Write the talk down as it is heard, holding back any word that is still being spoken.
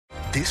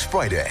This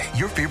Friday,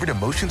 your favorite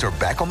emotions are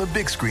back on the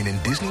big screen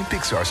in Disney and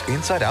Pixar's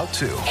Inside Out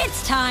 2.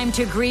 It's time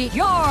to greet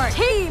your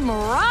Team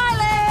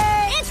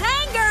Riley. It's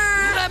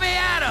anger. Let me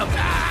at him.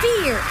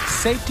 Fear.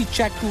 Safety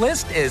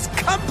checklist is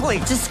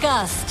complete.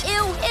 Disgust. Ew,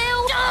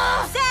 ew.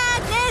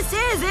 Sadness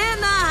is in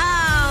the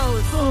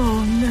house.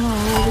 Oh, no.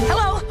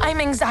 Hello, I'm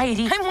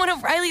anxiety. I'm one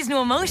of Riley's new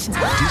emotions.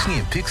 Disney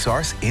and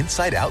Pixar's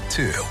Inside Out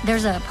 2.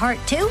 There's a part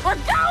 2? We're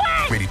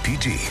going! Rated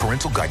PG.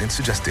 Parental guidance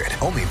suggested.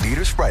 Only in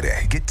theaters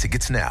Friday. Get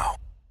tickets now.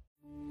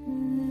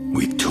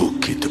 We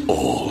took it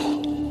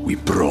all. We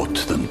brought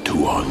them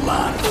to our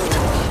land.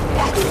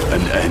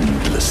 An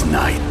endless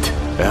night,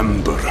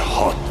 ember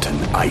hot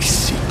and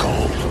icy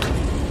cold.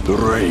 The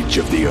rage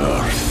of the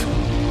earth.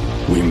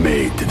 We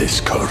made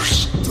this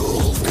curse.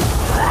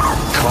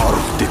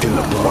 Carved it in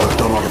the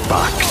blood on our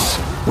backs.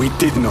 We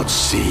did not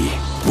see.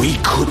 We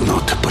could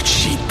not, but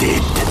she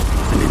did.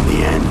 And in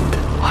the end...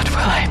 What will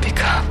I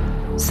become?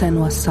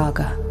 Senua's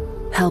Saga.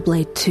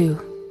 Hellblade 2.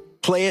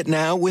 Play it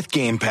now with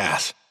Game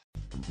Pass.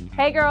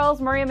 Hey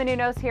girls, Maria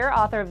Menounos here,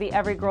 author of the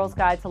Every Girl's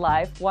Guide to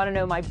Life. Want to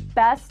know my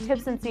best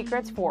tips and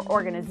secrets for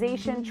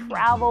organization,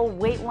 travel,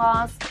 weight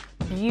loss,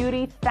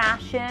 beauty,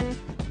 fashion,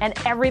 and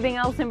everything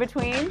else in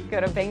between?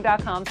 Go to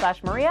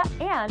bing.com/Maria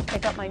and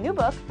pick up my new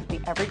book, The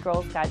Every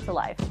Girl's Guide to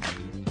Life.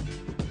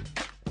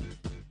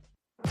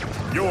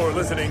 You're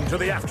listening to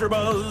the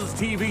AfterBuzz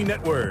TV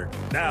Network,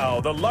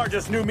 now the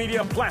largest new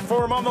media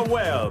platform on the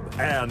web,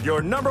 and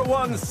your number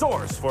one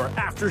source for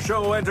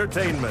after-show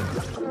entertainment.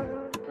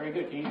 Very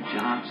good, Keith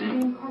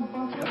Johnson.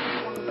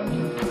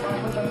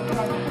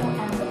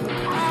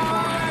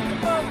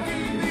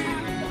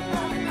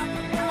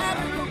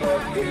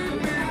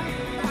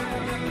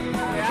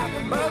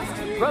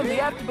 From the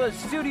AfterBuzz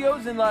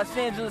Studios in Los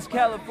Angeles,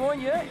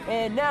 California,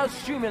 and now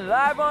streaming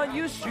live on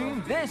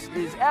Ustream, this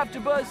is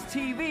AfterBuzz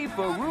TV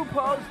for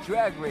RuPaul's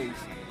Drag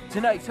Race.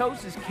 Tonight's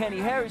host is Kenny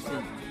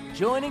Harrison.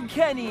 Joining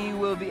Kenny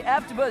will be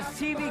AfterBuzz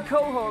TV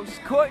co-hosts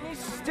Courtney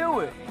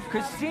Stewart,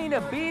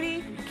 Christina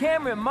Beatty,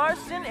 Cameron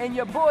Marston, and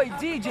your boy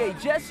DJ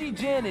Jesse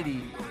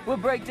Janity. We'll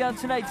break down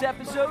tonight's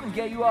episode and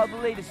get you all the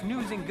latest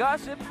news and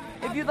gossip.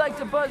 If you'd like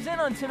to buzz in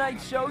on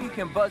tonight's show, you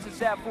can buzz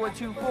us at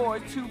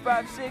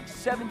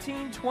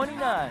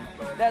 424-256-1729.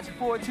 That's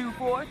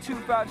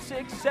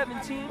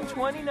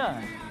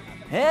 424-256-1729.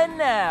 And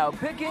now,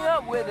 picking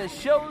up where the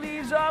show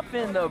leaves off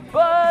and the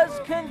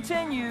buzz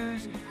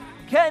continues,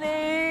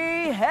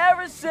 Kenny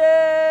Harrison!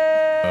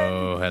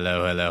 Oh,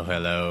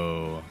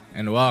 hello.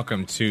 And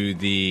welcome to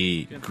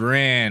the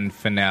grand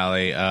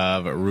finale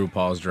of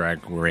RuPaul's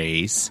Drag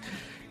Race.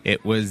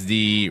 It was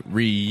the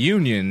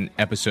reunion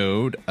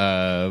episode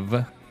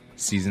of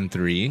season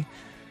 3.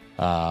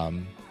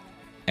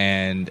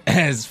 And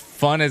as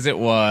fun as it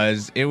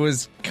was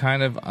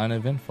kind of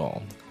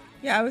uneventful.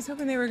 Yeah, I was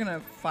hoping they were going to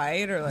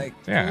fight or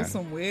pull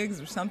some wigs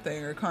or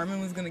something, or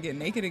Carmen was going to get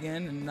naked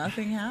again, and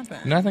nothing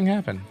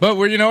happened. But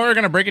we're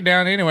going to break it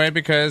down anyway,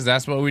 because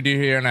that's what we do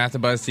here on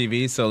AfterBuzz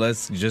TV, so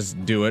let's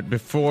just do it.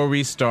 Before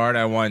we start,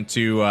 I want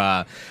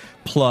to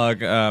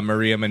plug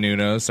Maria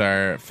Menounos,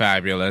 our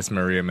fabulous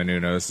Maria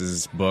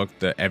Menounos' book,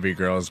 The Every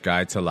Girl's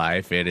Guide to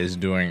Life. It is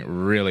doing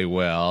really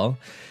well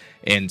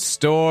in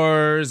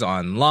stores,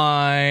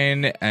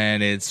 online,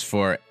 and it's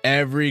for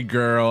every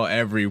girl,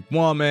 every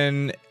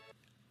woman,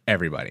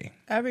 everybody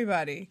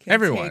can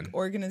take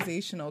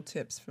organizational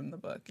tips from the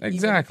book.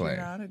 Exactly. Even if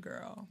you're not a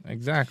girl.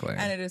 Exactly.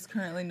 And it is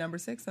currently number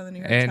 6 on the New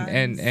York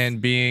Times and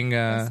being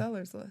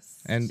bestsellers list.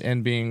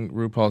 And being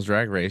RuPaul's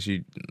Drag Race,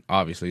 you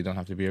obviously don't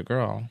have to be a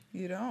girl.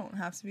 You don't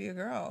have to be a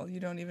girl. You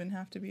don't even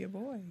have to be a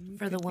boy.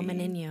 For the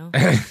woman in you.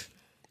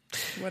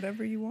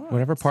 Whatever you want.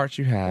 Whatever parts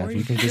you have,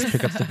 you can just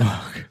pick up the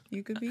book.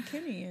 You could be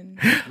Kenny and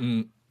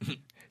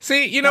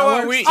See, you know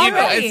what?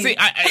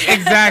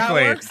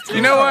 Exactly.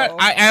 You know what?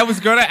 I was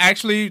going to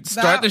actually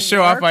start the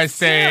show off by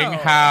saying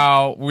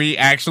how we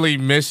actually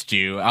missed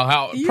you.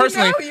 How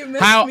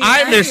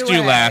I missed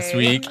you last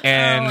week,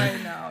 and I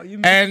know. You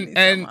missed me so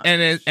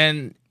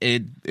and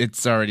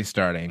it's already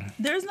starting.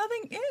 There's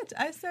nothing.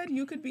 I said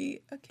you could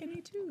be a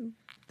Kenny too.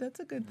 That's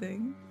a good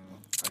thing.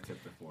 I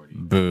took the 40.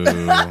 Boo.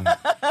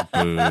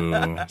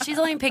 Boo. She's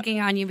only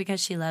picking on you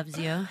because she loves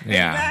you.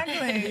 Yeah.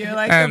 Exactly. You're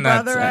like the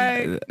brother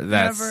I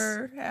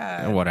never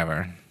had.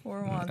 Whatever.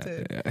 Or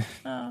wanted.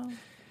 Oh.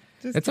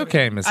 It's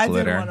okay, Miss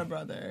Glitter. I did want a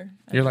brother.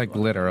 You're like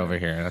glitter over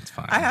here. That's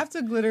fine. I have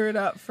to glitter it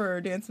up for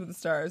Dance with the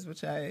Stars,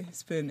 which I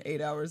spend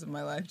 8 hours of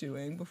my life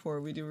doing before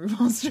we do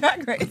RuPaul's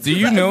Drag Race. Do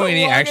you know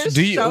any actual?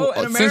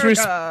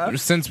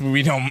 Since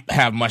we don't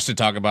have much to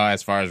talk about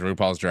as far as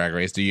RuPaul's Drag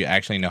Race, do you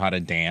actually know how to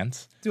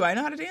dance? Do I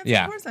know how to dance?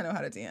 Yeah. Of course I know how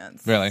to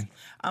dance. Really?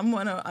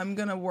 I'm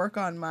gonna work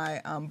on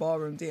my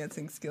ballroom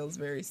dancing skills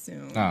very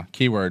soon.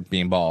 Keyword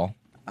being ball.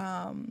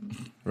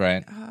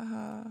 Right.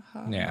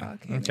 Yeah.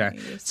 Okay.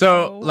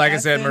 So, like I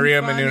said,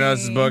 Maria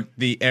Menounos' book,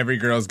 The Every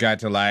Girl's Guide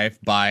to Life.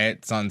 Buy it.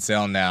 It's on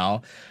sale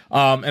now.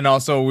 And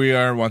also, we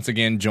are once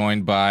again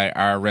joined by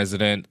our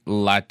resident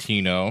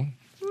Latino,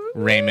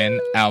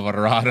 Raymond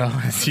Alvarado,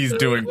 as he's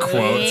doing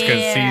quotes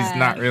because he's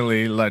not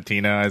really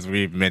Latino, as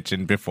we've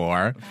mentioned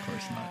before. Of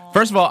course not.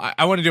 First of all,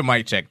 I want to do a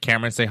mic check.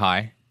 Cameron, say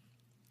hi.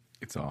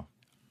 It's all.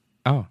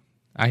 Oh,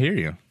 I hear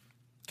you.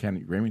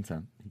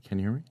 Remington, can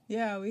you hear me?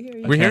 Yeah, we hear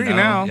you. We hear you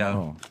now. Yeah.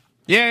 Oh.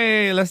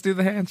 Yay! Let's do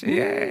the handshake.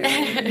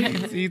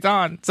 Yay! He's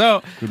on.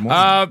 So good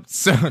morning.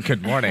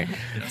 Good morning.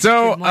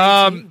 So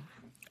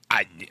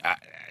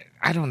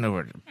I don't know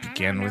where to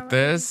begin with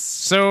this.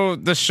 So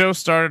the show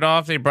started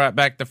off. They brought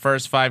back the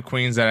first 5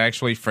 queens that I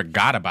actually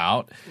forgot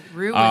about.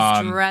 Rue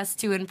was dressed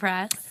to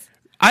impress.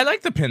 I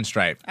like the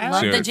pinstripe. I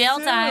love the jail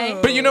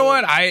tie. But you know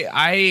what?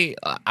 I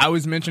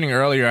was mentioning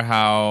earlier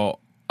how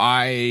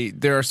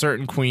there are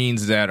certain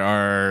queens that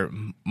are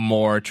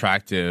more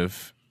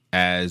attractive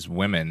as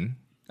women,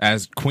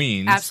 as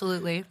queens,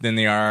 absolutely, than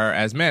they are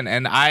as men.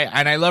 And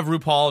I love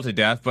RuPaul to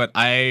death, but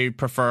I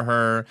prefer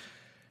her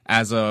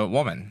as a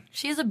woman.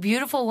 She is a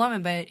beautiful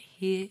woman, but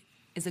he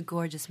is a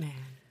gorgeous man.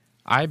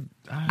 I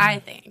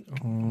think.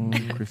 Oh,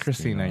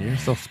 Christina, you're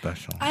so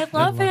special. I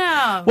love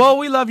him. Well,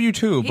 we love you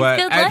too, He's but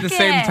good at the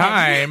same looking.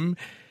 time,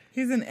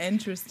 He's an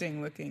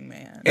interesting looking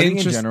man. I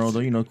think in general,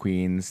 though,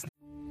 queens.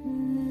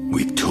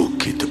 We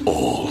took it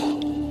all.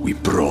 We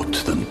brought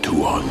them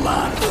to our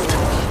land.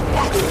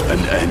 An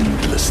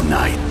endless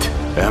night,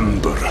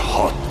 ember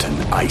hot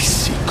and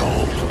icy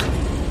cold.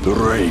 The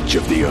rage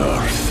of the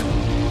earth.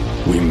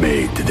 We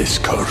made this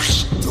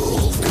curse.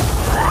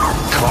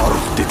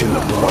 Carved it in the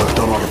blood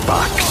on our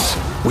backs.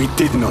 We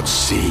did not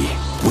see.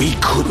 We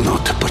could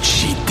not, but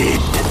she did.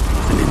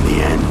 And in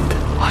the end,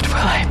 What will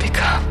I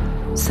become?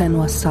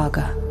 Senua's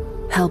Saga.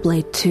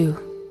 Hellblade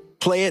 2.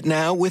 Play it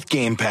now with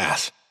Game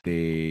Pass.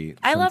 I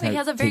love it. He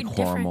has a very take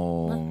different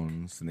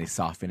hormones and they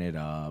soften it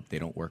up. They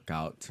don't work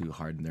out to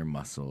harden their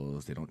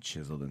muscles. They don't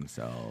chisel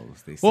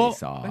themselves. They stay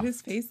soft. But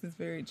his face is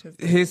very chiseled.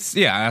 that's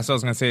what I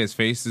was gonna say. His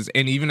face is,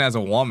 and even as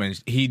a woman,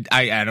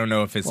 I don't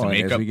know if it's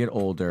makeup. As we get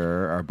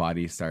older, our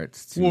body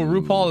starts to. Well,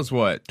 RuPaul is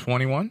what,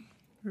 21?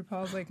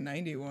 RuPaul's like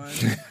 91.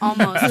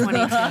 Almost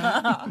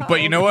 22.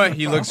 But you know what?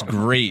 He looks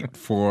great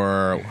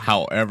for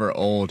however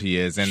old he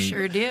is. And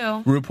Sure do.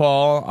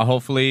 RuPaul,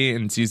 hopefully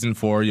in season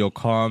 4, you'll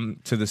come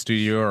to the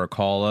studio or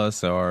call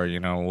us, or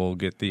we'll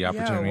get the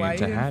opportunity why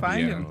to you didn't have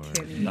find you. him,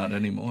 Kitty? Not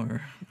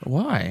anymore.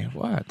 Why?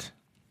 What?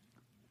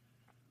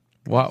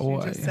 You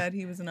just said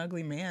he was an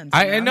ugly man. So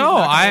I now know.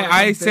 he's not gonna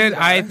I work said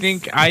with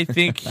I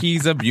think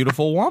he's a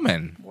beautiful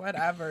woman.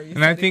 Whatever. You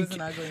And said I think he was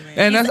an ugly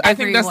man. and I think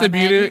every that's the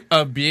woman. beauty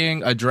of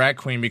being a drag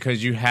queen,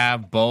 because you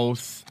have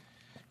both.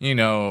 By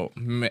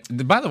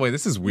the way,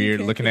 this is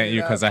weird can't looking get at it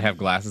you up. because I have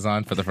glasses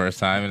on for the first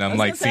time, and I'm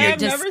like Say, I've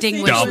seeing never seen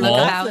you distinguished with double.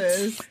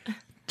 glasses.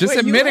 Just Wait,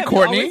 admit it, have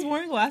Courtney. You always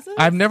worn glasses?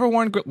 I've never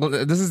worn.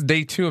 This is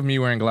day 2 of me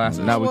wearing glasses.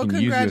 Now we well, can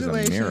use you as a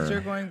congratulations, mirror.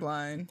 you're going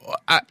blind.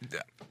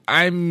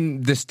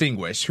 I'm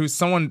distinguished.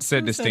 Someone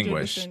said Who said you're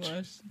distinguished.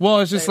 distinguished? Well,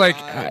 it's just They like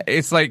lied.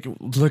 it's like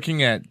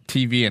looking at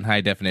TV in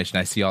high definition.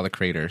 I see all the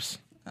craters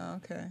Oh,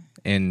 okay.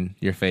 in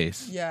your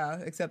face. Yeah,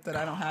 except that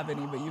I don't have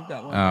any, but you've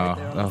got one right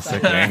there. On the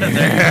side. sickening.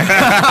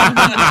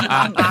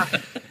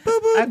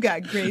 I've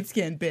got great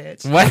skin,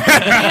 bitch. What?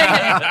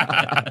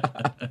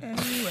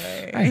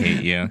 Anyway. I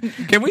hate you.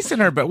 Can we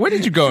send her back? Where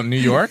did you go? New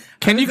York?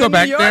 Can you go in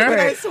back New York, there?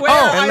 and I swear Oh,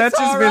 I and let's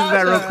saw just visit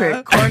that real Raja.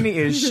 quick. Courtney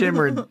is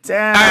shimmered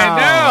down.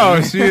 I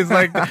know. She's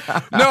like,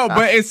 no,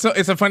 but it's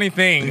a funny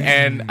thing,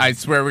 and I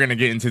swear we're gonna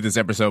get into this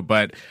episode.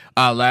 But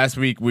last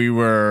week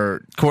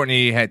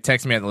Courtney had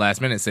texted me at the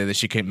last minute, say that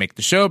she couldn't make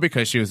the show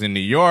because she was in New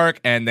York,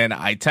 and then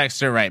I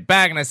text her right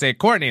back and I say,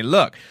 Courtney,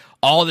 look,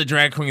 all the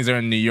drag queens are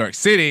in New York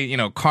City.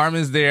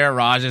 Carmen's there,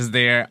 Raja's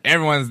there,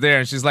 everyone's there,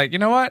 and she's like, you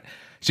know what?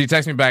 She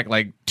texted me back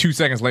like 2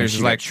 seconds later. And she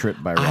She's got like,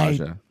 tripped by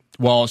Raja.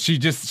 Well, she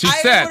I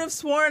said. would have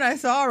sworn I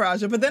saw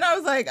Raja, but then I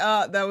was like,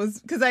 that was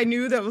because I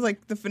knew that was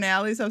like the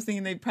finale, so I was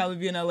thinking they'd probably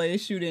be in LA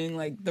shooting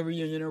like the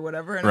reunion or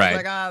whatever, and I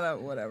was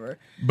like, whatever.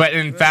 But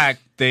in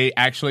fact, they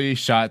actually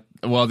had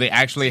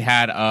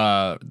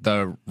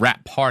the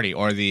rap party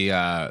or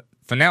the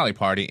finale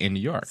party in New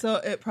York. So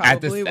it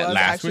probably was last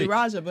actually week.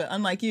 Raja, but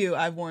unlike you,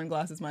 I've worn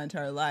glasses my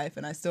entire life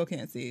and I still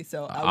can't see,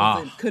 so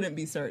I couldn't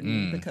be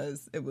certain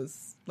because it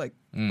was like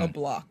a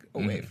block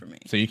away from me.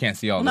 So you can't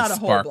see all Not the a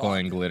whole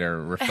sparkling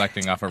glitter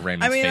reflecting off of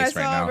Raymond's I mean, I face saw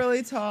right now.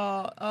 really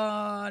tall.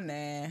 Oh,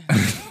 nah.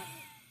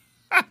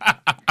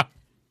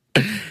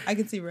 I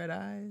can see red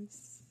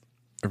eyes.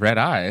 Red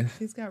eyes?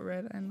 He's got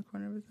red in the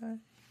corner of his eye.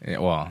 Yeah,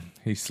 well,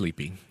 he's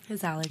sleepy.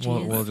 His allergies.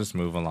 We'll just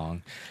move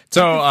along.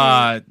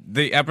 So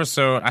the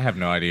episode, I have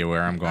no idea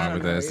where I'm going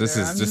with this. This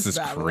is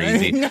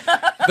crazy.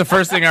 The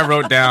first thing I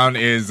wrote down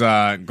is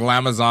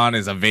Glamazon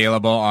is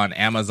available on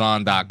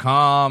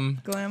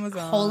Amazon.com.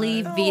 Glamazon.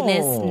 Holy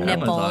Venus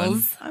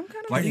nipples. I'm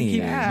kind of Why do you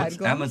keep sad. what's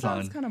Glamazon's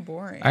Amazon? kind of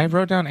boring. I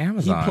wrote down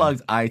Amazon. He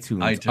plugs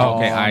iTunes. Okay, all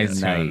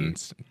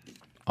iTunes.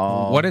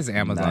 All What is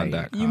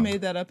Amazon.com? You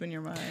made that up in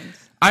your mind.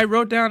 I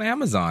wrote down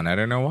Amazon. I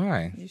don't know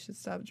why. You should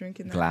stop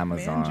drinking that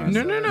Glamazon. man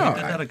juice. No. I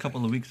did that a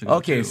couple of weeks ago.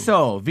 Okay, too.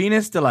 so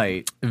Venus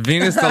Delight.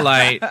 Venus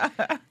Delight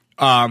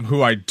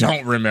who I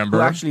don't remember.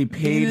 Who actually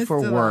paid Venus for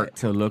Delight. work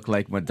to look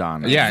like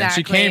Madonna. Yeah, and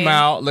she Exactly. came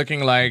out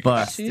looking like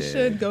Busted. She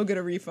should go get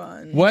a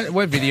refund.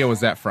 What video was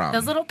that from?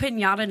 Those little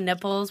pinata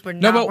nipples were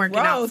No, not but- working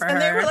out Gross. for And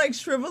her. they were like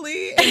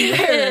shrivelly and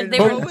weird. They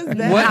What were was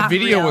that? What Not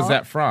video real. was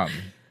that from?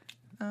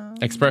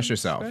 Express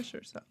Yourself. Express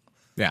yourself.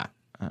 Yeah.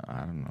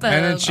 I don't know. But-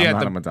 And then she I'm had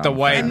not a Madonna the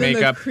white fan. And then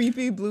makeup. the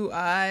creepy blue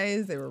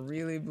eyes. They were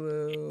really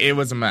blue. It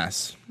was a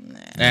mess.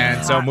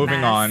 And so Hot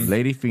moving mess. on.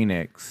 Lady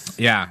Phoenix.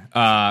 Yeah,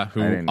 I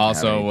who didn't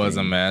also have was a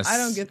anything. mess. I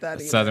don't get that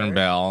either. Southern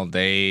Belle.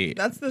 They.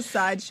 That's the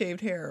side shaved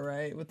hair,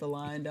 right? With the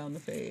line down the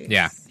face.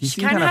 Yeah. He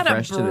She seemed kind of had a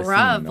fresh to the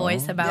bruh scene, no?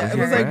 voice about Yeah, her.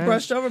 it was like Fresh.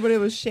 brushed over, but it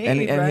was shaved,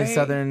 And right? his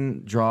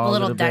southern draw, The a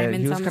little little bit.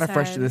 diamonds He was on kind the of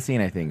fresh to side. the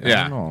scene, I think. I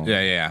Yeah, don't know.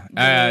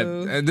 yeah.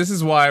 Boo. And this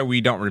is why we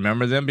don't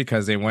remember them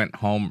because they went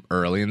home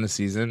early in the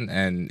season,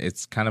 and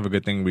it's kind of a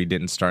good thing we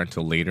didn't start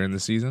until later in the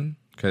season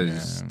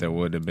because there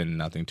would have been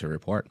nothing to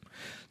report.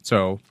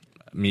 So,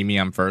 Mimi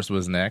on First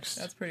was next.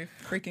 That's pretty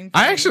freaking funny.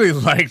 I actually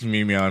liked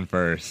Mimi on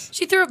First.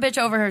 She threw a bitch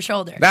over her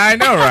shoulder. I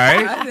know,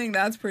 right? I think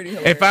that's pretty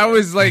hilarious. If I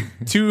was like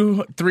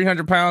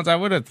 300 pounds, I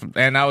would have,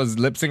 and I was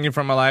lip syncing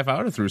for my life, I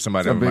would have threw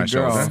somebody It's a over my big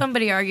girl. shoulder.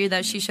 Somebody argued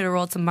that she should have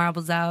rolled some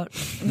marbles out.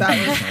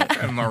 That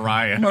And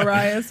Mariah. was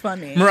Mariah's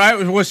funny.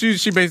 Mariah, well, she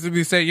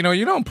basically said, you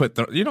don't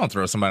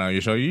throw somebody on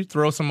your shoulder. You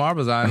throw some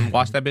marbles on and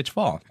watch that bitch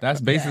fall.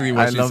 That's basically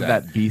what I she love said.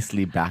 that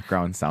beastly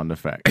background sound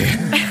effect.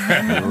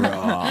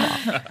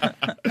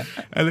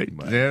 I think,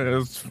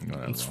 yeah,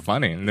 it's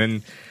funny. And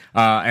then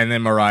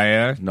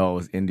Mariah. No, it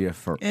was India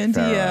for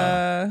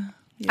India.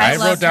 I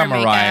love wrote down her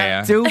makeup.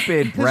 Mariah.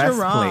 Stupid 'Cause you're breastplate.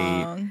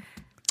 wrong.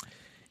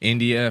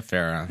 India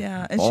Farah.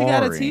 Yeah, and she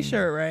got a Boring.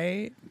 T-shirt,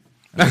 right?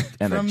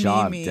 And a From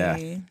jaw of Mimi.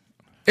 death.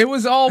 It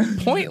was all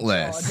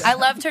pointless. I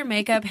loved her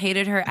makeup,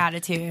 hated her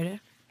attitude.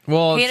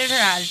 Well, Hated her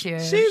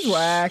attitude. She's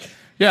whack.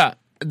 yeah.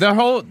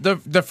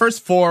 The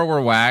first four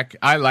were whack.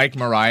 I liked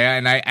Mariah,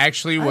 and I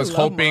actually was love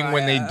hoping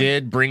when they Mariah.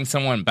 did bring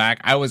someone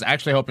back, I was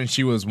actually hoping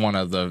she was one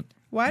of the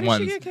Why did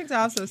ones. she get kicked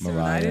off so soon?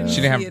 Mariah. I didn't She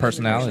didn't have see it in the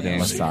personality.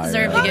 original. She Messiah.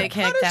 deserved to get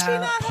How kicked did she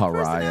out. not have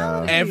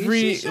Pariah.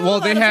 personality? She showed a well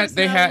lot they of had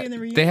personality in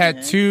the they had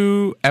reunion.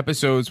 2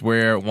 episodes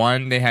where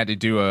one they had to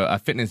do a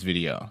fitness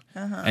video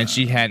and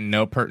she had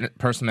no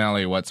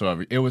personality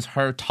whatsoever. It was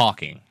her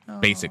talking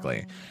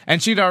basically,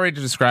 and she'd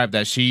already described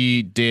that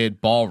she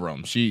did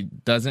ballroom. She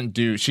did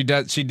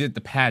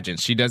the pageant.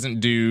 She doesn't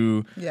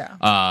do Yeah. It's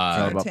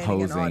all about Entertaining an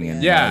posing and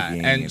audience. yeah,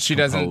 begging and she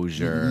doesn't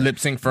composure. lip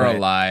sync for a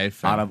But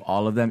life. Out of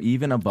all of them,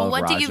 even above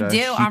Well, what do you Raja, do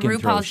she on can throw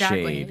RuPaul's Drag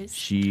shade. Race?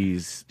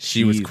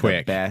 She was the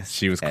quick. best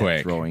She was at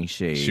quick. throwing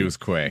shade. She was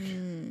quick.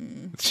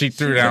 She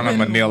threw down on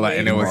been Manila,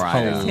 and it was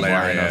Mariah knows how to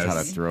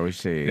hilarious. throw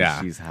shade.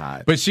 Yeah. She's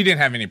hot. But she didn't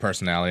have any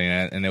personality in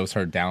it, and it was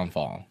her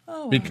downfall.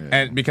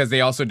 And because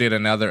they also did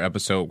another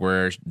episode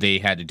where they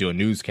had to do a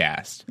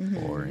newscast.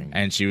 Boring.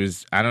 And she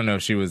was, I don't know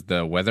if she was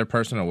the weather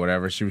person or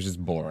whatever, she was just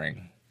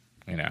boring.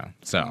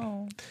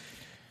 So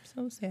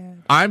So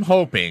sad. I'm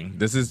hoping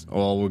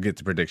we'll get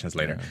to predictions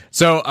later.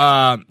 So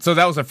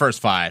that was the first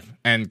 5.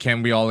 And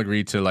can we all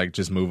agree to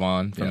just move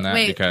on from that?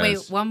 Wait,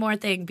 Because one more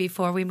thing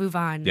before we move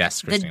on.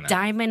 Yes, Christina. The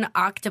diamond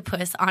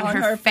octopus on, On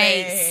her, her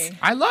face. face.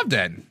 I loved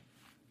it.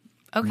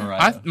 Okay.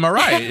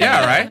 Mariah,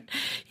 yeah, right?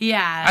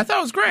 Yeah. I thought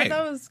it was great.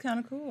 That was kind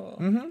of cool.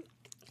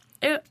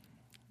 It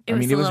I was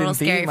mean, a it was little in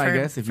scary theme, for, I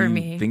guess, if for you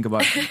me. think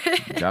about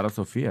Jada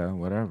Sophia,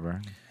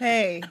 whatever.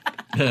 Hey,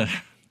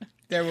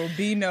 there will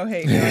be no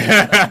hate.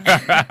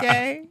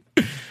 Okay.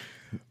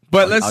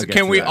 But I'll get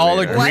can to we that all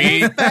later. agree?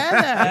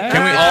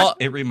 Can we all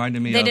It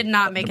reminded me They of did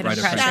not make the an Bride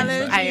of impression.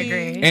 Frankenstein. I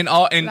agree.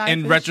 in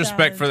Life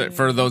retrospect, is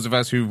for those of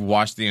us who've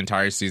watched the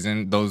entire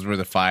season, those were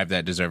the 5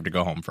 that deserved to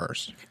go home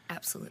first.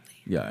 Absolutely.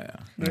 Yeah.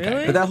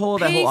 Really? But that whole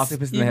Pace,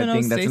 octopus in the even head though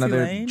thing, that's Stacey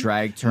another Lane?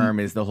 drag term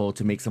is the whole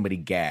to make somebody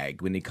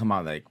gag. When they come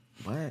out like,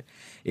 what?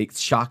 It's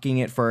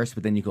shocking at first,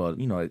 but then you go,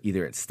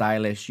 either it's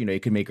stylish,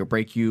 it could make or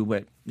break you,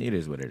 but it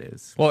is what it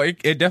is. Well, it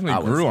I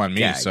definitely was grew on me,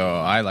 gagged. so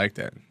I liked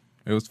it.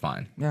 It was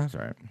fine. Yeah, that's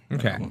all right.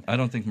 Okay. I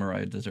don't think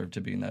Mariah deserved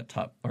to be in that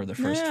top or the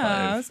first Yeah,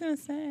 I 5. was gonna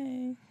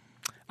say.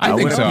 I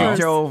think would have so.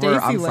 picked her over.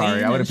 Stacey I'm sorry.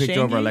 Lane I would have and picked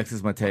her over Shanky?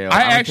 Alexis Mateo. I I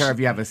don't actually- care if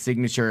you have a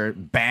signature.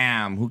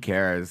 Bam. Who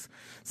cares?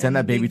 Send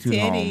that baby Big to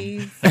home.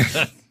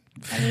 titties.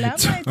 I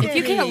love my titties. If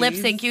you can't lip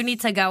sync, you need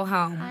to go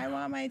home. I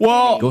want my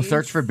Well- titties. Go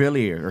search for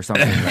Billy or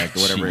something like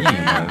whatever his name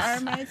Where are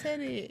is. my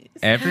titties?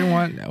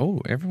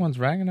 Everyone's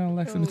ragging on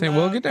Alexis Mateo.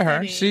 We'll get to her.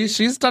 titties.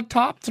 She's the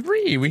top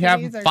 3. We have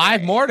Titties are 5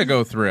 great. more to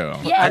go through.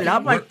 I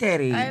love my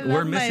titty. I love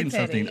We're my missing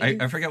something.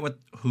 titties. I forget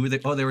who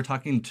they were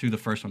talking to the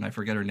first one. I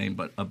forget her name,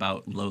 but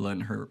about Lola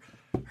and her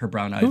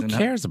brown eyes. Who and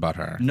cares about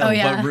her? No, Oh,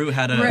 yeah. but Rue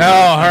had a. Rue. Oh,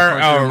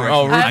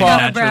 I RuPaul.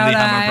 naturally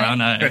have a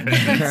brown eye.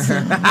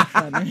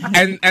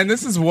 And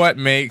this is what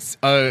makes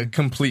a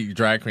complete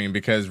drag queen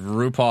because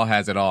RuPaul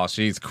has it all.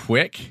 She's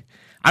quick.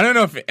 I don't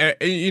know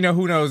if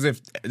who knows if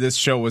this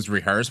show was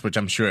rehearsed, which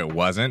I'm sure it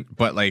wasn't,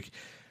 but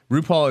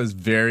RuPaul is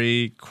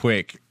very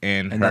quick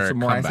in And her that's what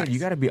Mariah comebacks. said. You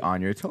got to be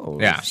on your toes.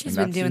 Yeah. She's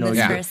And been that's, doing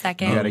this for a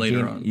second. You gotta Later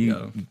gain, on,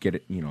 you get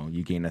it.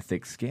 You gain a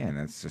thick skin.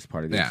 That's just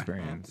part of the Yeah.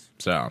 experience.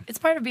 So, It's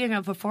part of being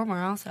a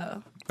performer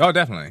also.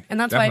 definitely. And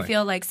that's why I Definitely.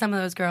 feel like some of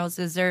those girls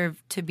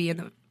deserve to be in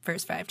the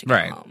first 5 to go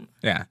Right. home.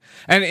 Yeah.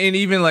 And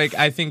even like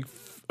I think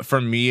for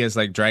me as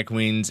like drag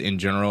queens in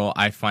general,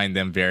 I find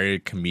them very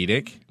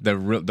comedic.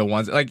 The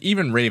ones like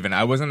even Raven,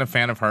 I wasn't a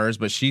fan of hers,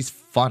 but she's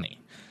funny.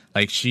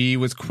 Like she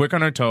was quick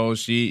on her toes.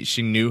 She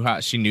knew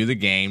the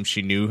game.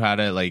 She knew how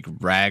to like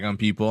rag on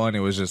people, and it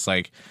was just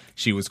like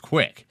she was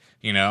quick.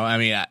 You know, I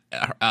mean,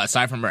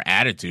 aside from her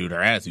attitude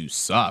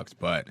sucked,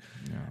 but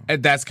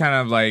that's kind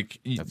of like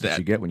that's what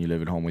you get when you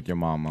live at home with your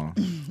mama.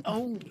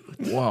 Oh,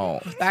 whoa.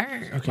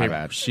 Darn. Okay,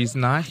 bad. She's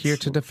not here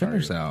to defend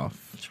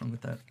herself. What's wrong with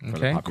that?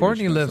 Okay,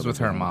 Courtney lives with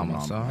her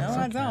mama, so No,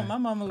 I okay. don't. My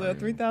mama lived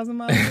 3,000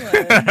 miles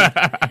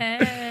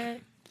away.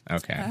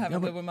 Okay. I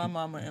haven't lived with my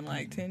mama in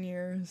like 10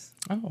 years.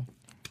 Oh,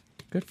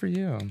 good for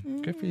you.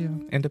 Good for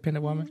you.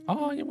 Independent woman.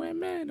 Oh, you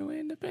women who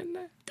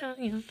independent.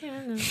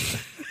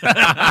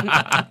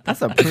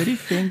 That's a pretty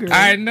finger.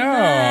 I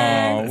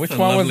know. Which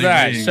one was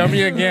that? Show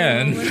me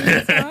again. What are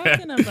you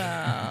talking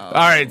about?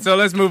 All right, so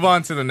let's move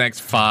on to the next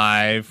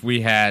 5.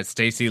 We had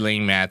Stacey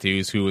Lane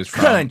Matthews, who was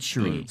from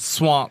Country.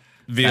 Swampville,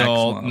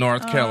 Swamp.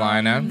 North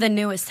Carolina. The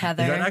newest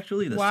Heather. Is that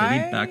actually the Why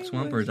city Back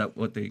Swamp, or is that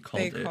what they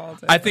called it?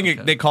 I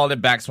think they called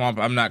it Back Swamp.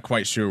 I'm not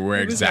quite sure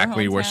where It was your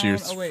exactly where she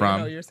was hometown? Oh, wait,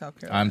 from. no, you're South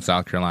Carolina. I'm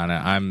South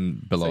Carolina.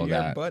 I'm below so you're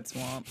that. butt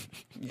swamp.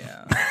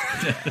 Yeah.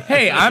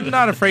 Hey, I'm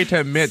not afraid to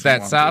admit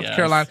that South Swampy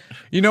Carolina. ass.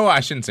 You know what?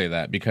 I shouldn't say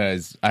that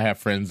because I have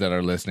friends that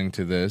are listening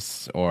to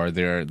this, or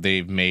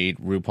they've made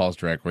RuPaul's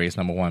Drag Race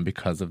 #1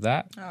 because of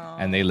that,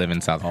 and they live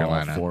in South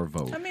Carolina. 4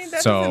 votes. I mean,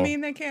 that So- doesn't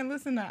mean they can't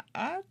listen to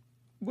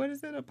what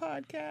is it, a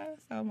podcast?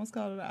 I almost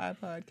called it an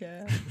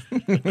iPodcast.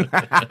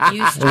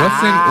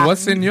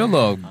 What's in your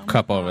little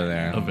cup over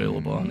there?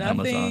 Available on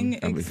Nothing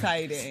Amazon.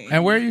 exciting.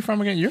 And where are you from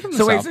again? You're from the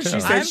So wait, South so she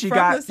too. said I'm she from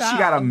got the she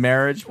got a South.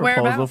 marriage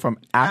proposal Whereabouts? from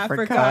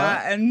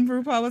Africa. And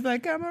RuPaul was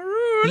like, Cameroon.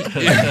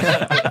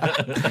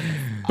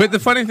 But the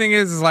funny thing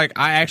is like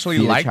I actually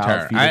Feed a liked child,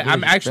 her. feed a I'm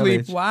village. actually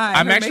Why?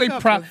 I'm Her actually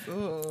makeup proud.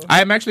 was- ugh.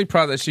 I'm actually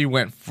proud that she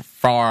went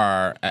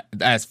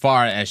as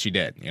far as she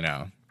did. You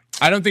know,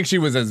 I don't think she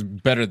was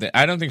better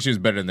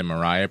than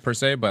Mariah per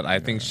se, but I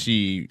think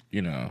she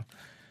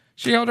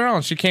held her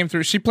own. She came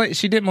through. She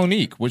did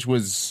Monique, which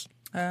was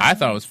I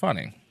thought was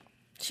funny,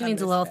 She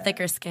needs a little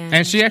thicker skin.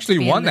 and she actually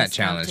to be won in that this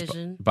challenge.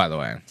 competition. By the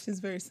way, She's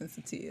very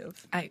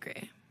sensitive. I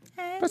agree.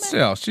 but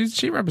still,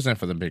 she represents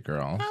for the big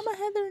girls. I'm a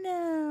Heather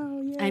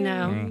now. Yay. I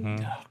know.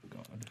 Mm-hmm.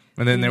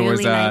 And then there was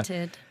Newly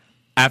knighted.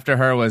 after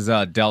her was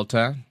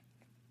Delta,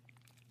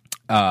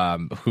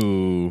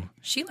 who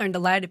She learned to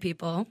lie to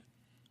people.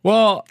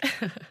 well,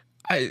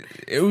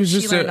 it was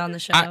just She learned on the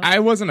show. I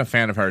wasn't a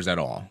fan of hers at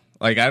all.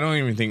 Like I don't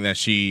even think that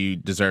she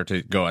deserved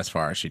to go as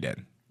far as she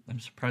did. I'm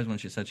surprised when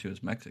she said she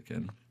was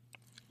Mexican.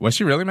 Was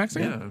she really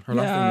Mexican? Yeah. Her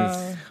last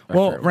name is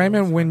Well,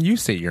 Raymond, when you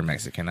say you're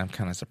Mexican, I'm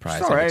kind of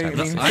surprised. It's all every right. I time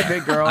you mean, say she's a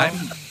big girl.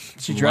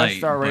 She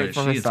dressed light, all right but for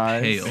she her is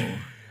size. pale.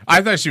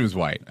 I thought she was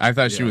white. I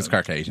thought she was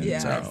Caucasian.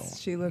 Yes, So.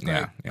 she looked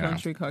Yeah, like yeah.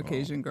 country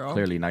Caucasian girl.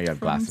 Clearly, now you have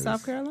from glasses.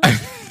 South Carolina.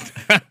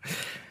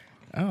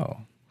 Oh,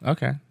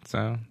 okay.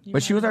 So,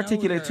 But she was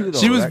articulate too, though.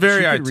 She was Like,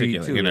 very she could read,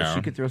 articulate, too. you know.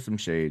 She could throw some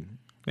shade.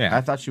 yeah.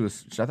 I thought she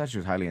was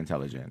highly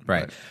intelligent.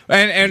 Right, but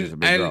and she's a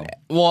big girl.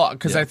 well,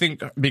 because I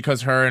think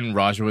because her and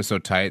Raja was so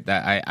tight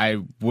that I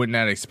would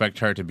not expect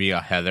her to be a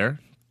Heather,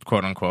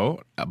 quote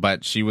unquote,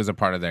 but she was a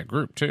part of that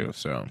group too.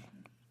 So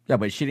Yeah,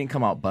 but she didn't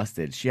come out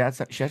busted. She had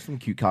some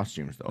cute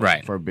costumes though,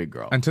 right for a big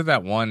girl. until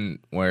that one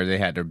where they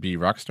had to be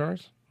rock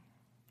stars,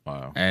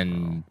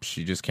 and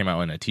she just came out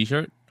in a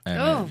t-shirt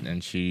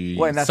and she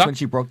Well, and that's sucked. when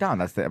she broke down.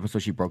 That's the episode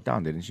she broke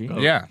down, didn't she?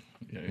 Yeah.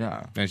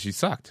 Yeah. And she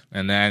sucked.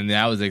 And then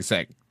that was the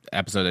exact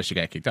episode that she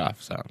got kicked off.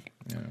 So,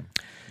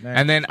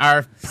 and then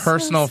our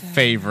personal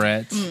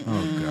favorite.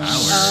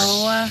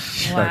 Oh,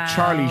 The wow.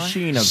 Charlie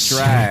Sheen of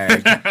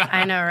drag.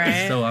 I know,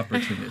 right? So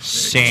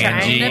opportunistic.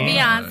 Trying to Shanji.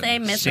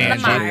 Beyonce, missing the Shanji.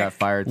 Charlie mark. got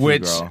fired too,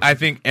 Which girl. I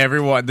think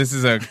everyone, this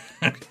is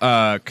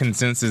a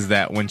consensus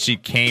that when she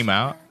came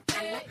out,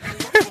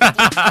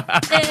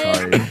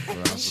 Sorry.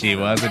 she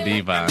was a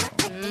diva.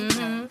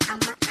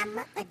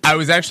 I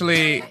was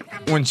actually,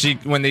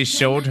 when they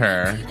showed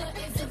her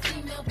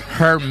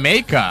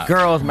makeup.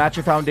 Girls, match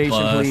your foundation,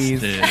 Busted.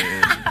 please.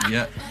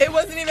 Yeah. It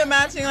wasn't even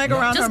matching like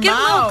around Just her get a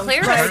little mouth.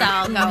 clear Like,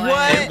 style going.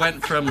 what? It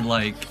went from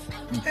like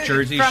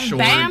Jersey From Shore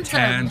bam to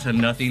tan to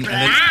nothing, and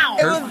then Wow.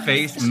 her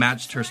face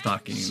matched her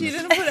stockings. She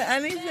didn't put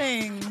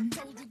anything.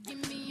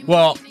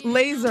 Well,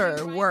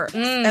 Laser works.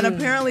 And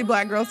apparently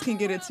black girls can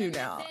get it too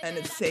now. And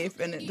it's safe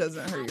and it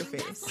doesn't hurt your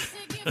face.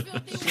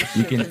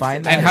 You can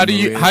find that. and how do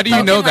you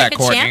know Looking that, like a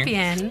Courtney?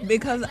 champion.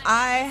 Because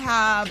I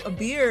have a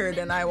beard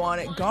and I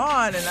want it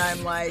gone, and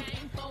I'm like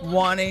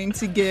wanting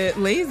to get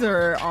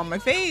laser on my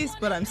face,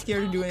 but I'm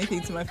scared to do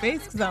anything to my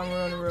face because I don't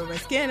want to ruin my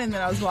skin. And then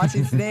I was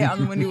watching today on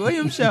the Wendy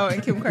Williams show,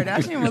 and Kim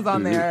Kardashian was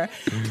on there,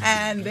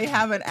 and they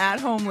have an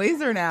at-home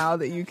laser now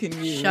that you can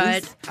use.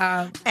 Shut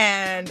up.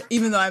 And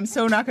even though I'm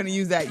so not going to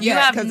use that You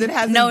yet have because it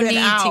hasn't no been need to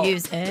out.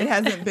 use it. It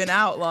hasn't been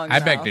out long I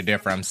enough. beg to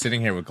differ. I'm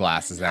sitting here with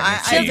glasses that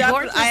I, I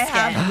gorgeous I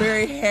have skin. a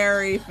very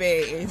hairy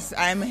face.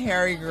 I'm a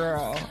hairy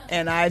girl,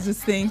 and I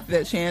just think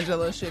that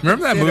Shangela should.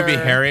 Remember that movie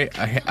consider-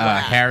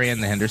 Harry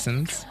and the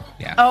Hendersons?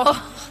 Yeah.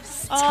 Oh,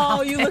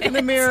 Oh, you look in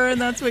the mirror and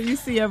that's what you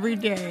see every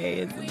day,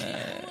 isn't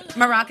it?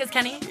 Maracas,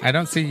 Kenny? I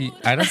don't see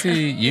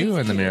you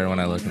in the mirror when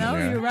I look in the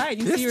mirror. No, you're right.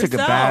 You This see took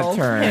yourself. a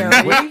bad turn.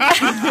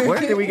 Harry. Where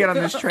did we get on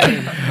this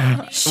train?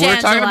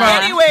 We're talking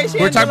about Anyway,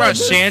 we're talking about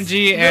Shangela,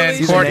 Shanji and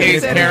really Courtney's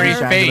consider hairy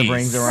Shangela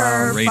brings face.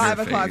 around. Her 5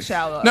 o'clock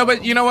shallow. No,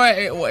 but you know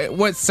what?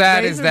 What's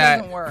sad is Razor that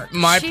doesn't work.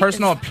 my She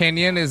personal is-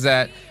 opinion is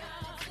that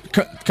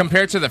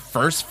compared to the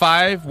first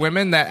 5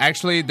 women, that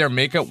actually their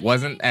makeup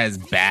wasn't as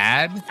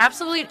bad.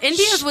 Absolutely.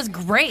 India's was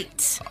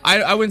great.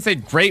 I wouldn't say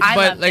great, I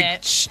but loved like,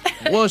 it. she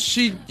put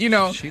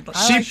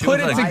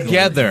it like-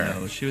 together.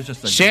 you know, she was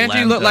just a Shanji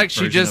glammed looked up like she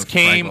version just of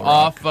came Fraggle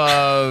Rock. off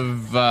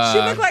of. She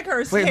looked like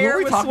her Wait, who hair are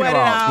we was talking sweated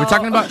about? out. We're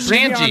talking about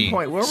Bring me on Shanji.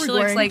 point. Where are we She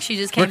looks going? like she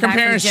just We're came back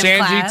comparing from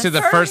gym Shanji class. to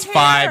the Her first hair.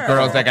 5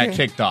 girls that got Okay.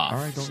 kicked off. All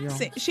right, go, yo.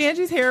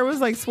 Shanji's hair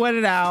was like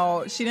sweated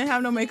out. She didn't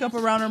have no makeup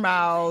around her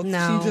mouth.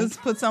 No. She just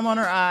put some on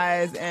her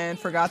eyes and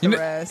forgot the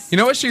rest. You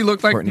know what she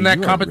looked like Courtney, in that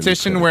you are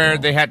competition really where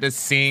critical. they had to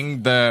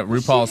sing the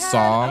RuPaul She had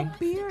song a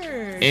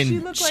beard. in- She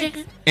looked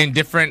like in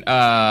different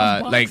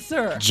like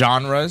boxer.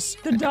 genres?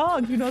 the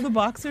dog. You know the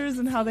boxers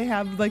and how they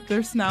have like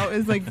their snout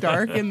is like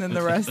dark and then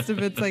the rest of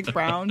it's like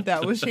brown.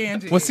 That was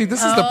Shanji. Well, see,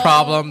 this is the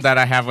problem that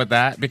I have with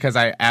that because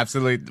I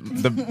absolutely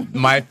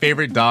my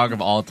favorite dog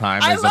of all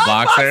time I is the love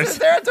boxers.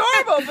 They're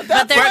adorable, but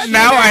that's they're what But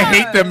now I they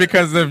hate are. them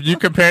because of you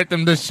compared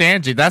them to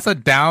Shanji. That's a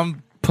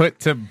down put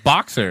to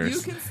boxers.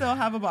 You can still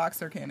have a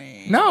boxer,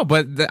 Kenny. No,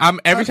 but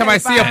every time Okay, I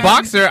see a fine.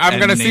 boxer, I'm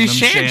And gonna see name him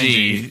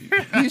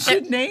Shanji. You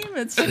should name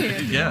it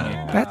Shanji.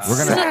 Yeah. That's We're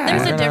gonna,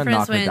 There's a we're gonna difference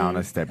knock it when- down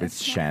a step.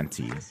 It's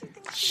Shanty.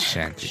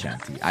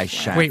 Shanti. I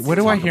shan't. Wait, what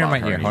do I talk hear in about my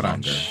her ear? any Hold on.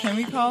 longer. Can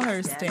we call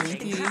her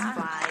Stanky?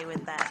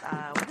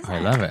 I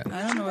love it.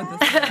 I don't know what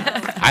this is.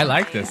 I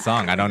like this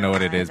song. I don't know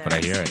what it is, but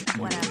I hear it.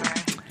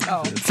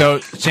 Oh. So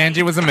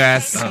Shanji was a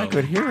mess. I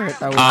could hear it.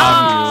 That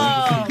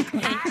was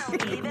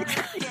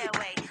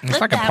It's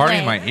like a party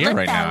in my ear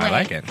right now. I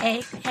like it.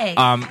 Hey, hey.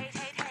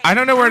 I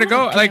don't know where to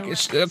go. Like,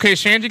 okay,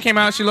 Shanji came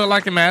out. She looked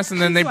like a mess,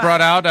 and then they brought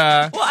out.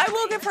 Well, I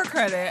will give her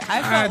credit.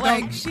 I felt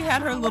like she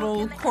had her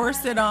little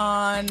corset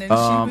on, and she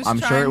was I'm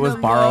sure trying it was to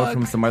borrowed look-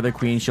 from some other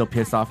queen she'll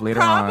piss off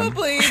later on.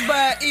 Probably,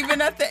 but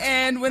even at the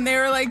end, when they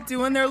were like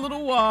doing their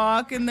little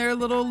walk and their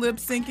little lip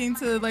syncing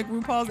to like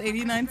RuPaul's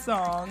 '89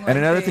 song. And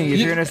another like, thing, if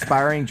you're an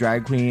aspiring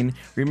drag queen,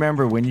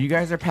 remember when you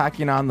guys are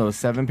packing on those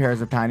 7 pairs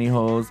of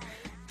pantyhose,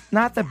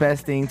 not the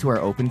best thing to wear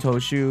open toe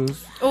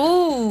shoes.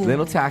 Ooh.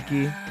 Little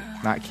tacky,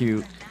 not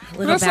cute.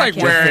 That's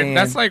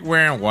like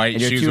wearing white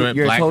And your shoes two- with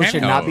your black toes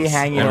should not be pantyhose.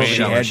 hanging I over mean,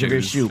 the edge of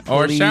your shoe.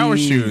 or shower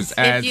please. shoes,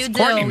 as If you do,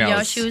 Courtney your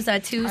knows. shoes are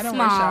too I don't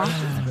wear small.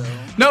 shower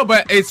shoes, No,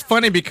 but it's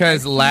funny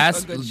because a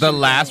good the shoe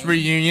last game.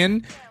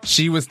 reunion,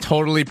 she was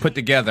totally put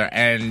together,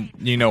 and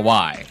you know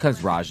why?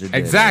 Because Raja did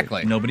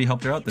Exactly. Nobody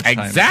helped her out this time.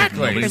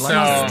 Exactly. Nobody So,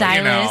 liked her.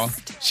 you know,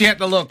 she had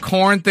the little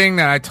corn thing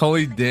that I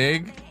totally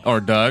dig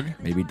or dug.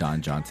 Maybe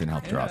Don Johnson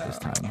helped her out this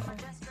time.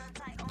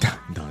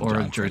 Don Or a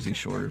Johnson. Jersey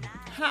Shore.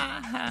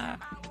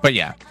 But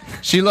yeah,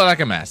 she looked like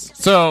a mess.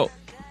 So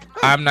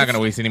I'm not gonna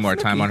waste any more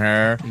time on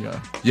her. Yeah.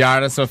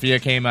 Yara Sofia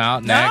came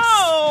out next.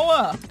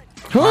 No,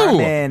 Who?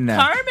 Carmen.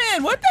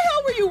 Carmen, what the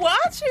hell were you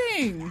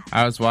watching?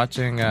 I was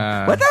watching.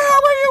 What the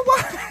hell were you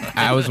watching?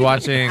 I was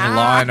watching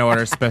Law and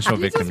Order Special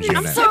You just Victims be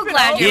I'm Unit. so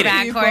glad you're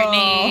back, People.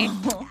 Courtney.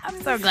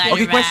 I'm so glad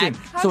Okay, you're question.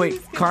 back. So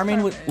wait,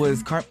 Carmen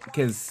was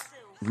because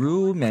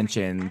Rue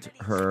mentioned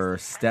her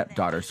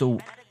stepdaughter. So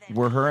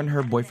were her and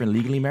her boyfriend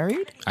legally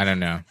married? I don't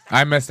know.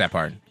 I missed that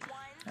part.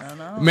 I don't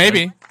know.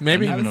 Maybe. I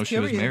didn't even was know she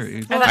was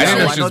curious. married. I I didn't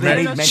know I she know was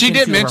they married. made She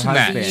did mention to her mention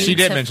that. husband. She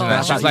did mention I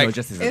that. thought, She's like,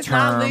 just as a It's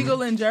term. not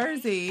legal in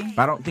Jersey.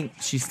 I don't think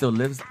she still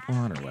lives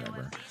on or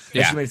whatever.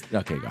 Yeah. She makes-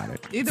 okay, got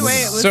it. Either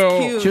way, it was So-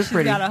 cute. She was She's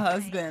pretty. got a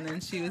husband,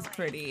 and she was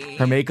pretty.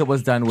 Her makeup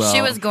was done well.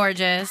 She was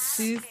gorgeous.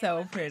 She's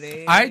so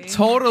pretty. I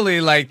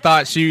totally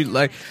thought she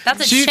like.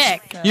 That's a she,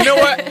 chick. You know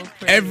So what?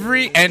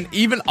 pretty. And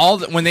even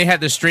when they had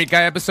the straight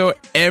guy episode,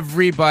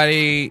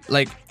 everybody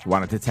like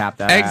wanted to tap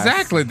that.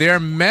 exactly. They're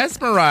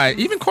mesmerized.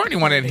 Even Courtney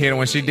wanted to hit it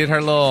when she did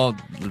her little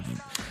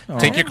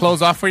take your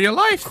clothes off for your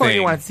life Courtney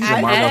thing. wanted to see the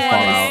I marbles didn't fall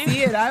want out. to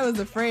see it. I was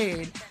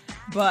afraid,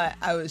 but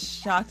I was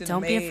shocked and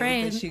Don't be amazed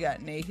afraid. that she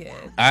got naked.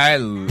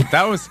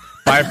 That was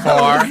by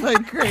far,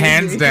 like crazy.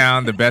 hands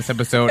down, the best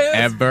episode It was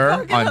ever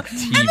fucking- on And they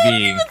didn't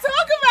TV. even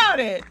talk about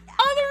it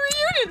on the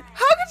reunion.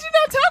 How could you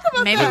not talk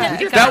about Maybe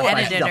that? it That got was-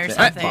 edited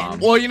or I- something.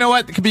 Well, you know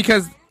what?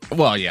 Because,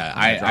 well, yeah,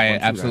 I drop one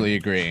too, absolutely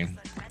agree.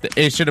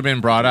 It should have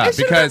been brought up It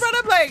should have because been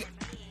brought up like,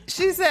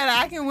 she said,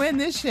 I can win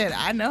this shit.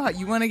 I know how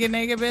you want to get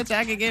naked, bitch.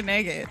 I can get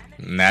naked.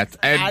 that's.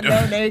 I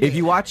know naked. If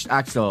you watched,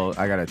 actually,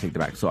 I gotta take that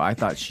back. So I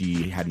thought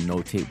she had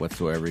no tape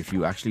whatsoever. If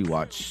you actually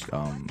watched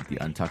the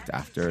Untucked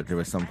after, there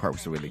was some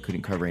parts where they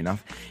couldn't cover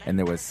enough, and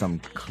there was some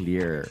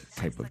clear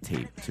type of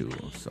tape too.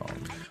 So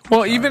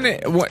Well, even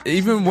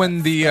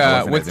when the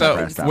I wasn't with as the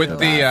impressed with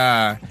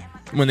after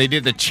the when they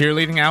did the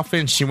cheerleading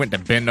outfit and she went to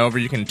bend over,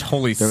 you can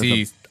totally there was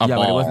see a yeah,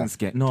 ball. but it wasn't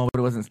skin. No, but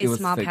it wasn't. It A was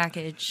small like,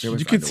 package. there was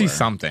You could see underwear.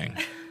 something.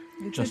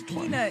 Just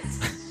peanuts.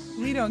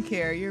 We don't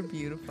care. You're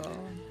beautiful.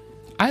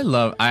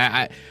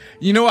 I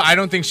you know what? I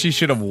don't think she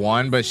should have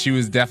won, but she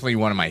was definitely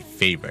one of my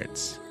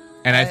favorites.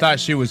 And I thought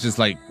she was just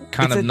like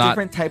kind it's of a not.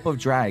 different type of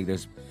drag.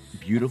 There's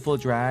beautiful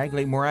drag.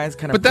 Like Mariah's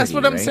kind of. But that's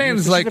pretty, what I'm right? saying,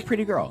 She's is like- a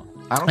pretty girl.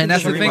 I don't And think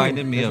that's She the thing.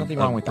 reminded me There's of nothing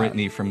wrong with that.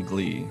 Brittany from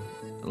Glee.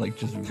 Like,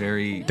 just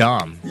very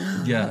dumb.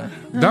 Yeah.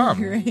 Dumb.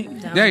 Great.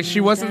 Yeah, she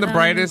wasn't the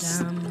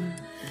brightest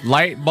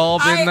light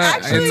bulb in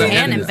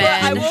the. But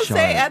I will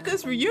say at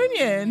this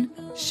reunion,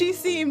 she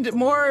seemed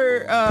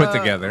more Put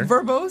together.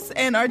 verbose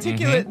and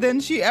articulate than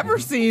she ever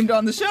seemed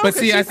on the show. But 'cause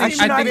see, she I seemed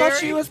thought very-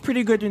 she was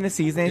pretty good in the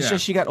season. It's Yeah.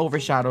 just she got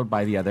overshadowed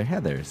by the other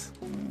Heathers.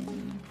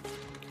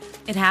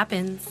 It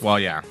happens. Well,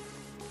 yeah.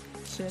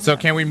 So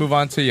can we move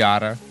on to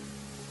Yara?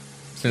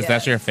 Since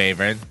that's your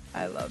favorite.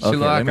 I love She Okay,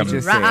 looked let me like a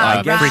just say,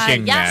 I guess-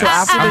 freaking mess. So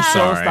after the I'm show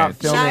sorry. stopped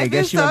filming, I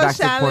guess she went back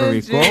to Puerto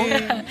Rico,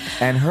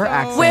 and her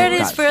accent Where it is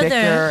got further. thicker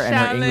and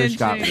her English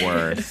got Challenging.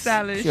 worse.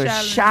 Challenge- She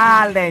was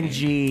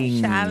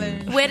challenging.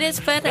 challenging. Where is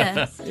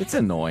further? It's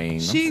annoying. I'm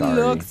She sorry.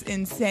 looks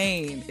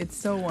insane. It's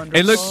so wonderful.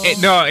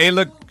 It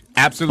looked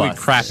absolutely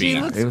Bust. crappy.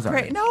 She looks It was crazy.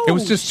 alright. No, It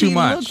was just too she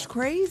much. looks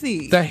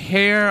crazy. The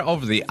hair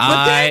over the But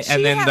eye, she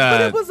and then had- but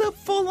it the. was a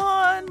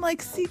full-on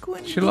like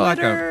sequin. She looked like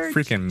a glitter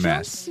freaking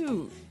mess.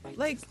 jumpsuit.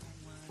 Like,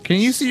 Can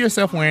you see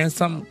yourself wearing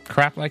some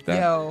crap like that?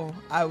 yo,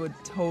 I would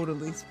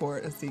totally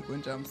sport a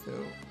sequin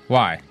jumpsuit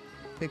Why?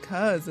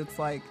 because it's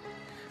like,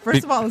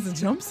 first of all, it's a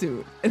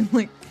jumpsuit, and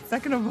like,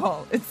 second of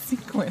all, it's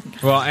sequin.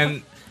 Well,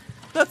 and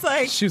That's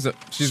like she's a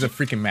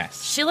freaking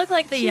mess. She looked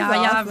like the She's Yaya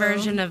awesome.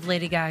 version of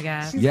Lady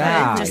Gaga.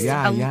 Yeah, Just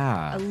yeah, a,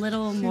 yeah. a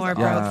little more Yeah.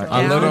 broken A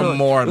down. little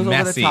more It was over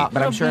the messy. top,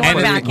 but I'm sure More it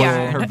was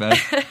backyard. her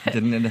vest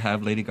didn't it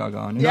have Lady Gaga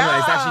on it? No,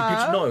 it's actually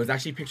pictures. No, it was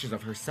actually pictures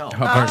of herself.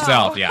 Of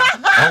herself, yeah.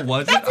 Oh,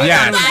 was it? I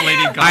Yes, thought it was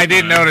Lady Gaga. I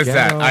did notice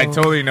that. I Ghetto.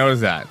 totally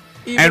noticed that.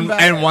 Even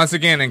better. And once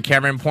again, and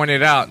Cameron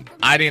pointed out,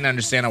 I didn't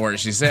understand a word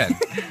she said.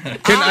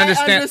 Couldn't I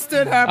understand.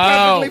 understood her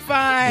perfectly Oh.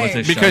 fine. Was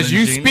it Because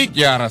you challenging? speak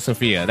Yara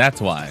Sofia,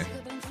 that's why.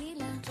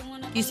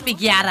 You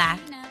speak Yara.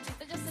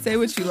 Say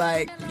what you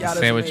like. Yada's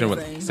Say what you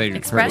amazing. say.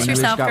 Express Her English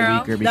yourself, got girl.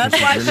 weaker because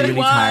That's why she's she really, really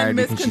won tired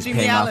Miss because she's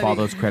paying off all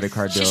Congeniality. those credit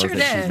card She bills sure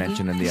that she's did.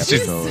 mentioned in the She's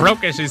episode.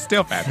 broke and she's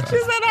still fabulous. She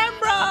said, "I'm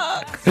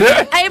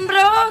broke." I'm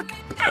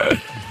broke.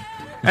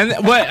 And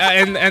what?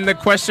 And the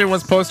question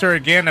was posed to her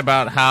again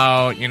about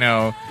how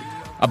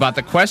about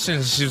the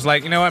questions. She was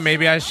like, you know what?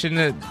 Maybe I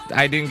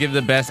didn't give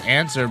the best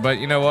answer, but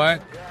you know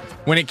what?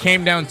 When it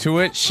came down to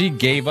it, she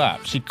gave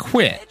up. She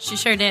quit. She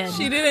sure did.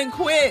 She didn't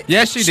quit.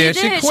 Yes, she did.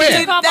 She did. quit. She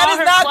took off That all is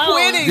her not clothes.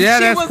 quitting. Yeah,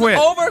 she that's was quit.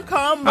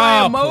 overcome by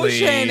Oh,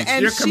 emotion please.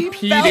 and You're she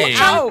competing.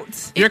 fell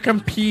out. You're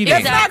competing.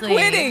 That's not Exactly.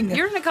 quitting.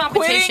 You're in a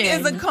competition. Quitting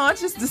is a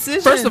conscious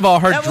decision. First of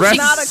all, her That was dress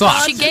not a sucks.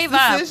 conscious She gave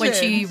up when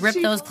decision. she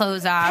ripped those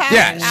clothes off. passed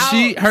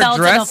Yeah, out. her Fell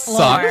to dress the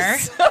floor.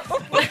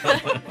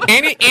 sucks.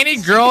 Any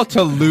girl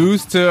to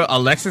lose to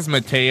Alexis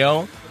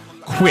Mateo,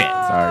 quit.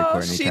 Sorry,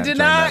 Courtney. She can't did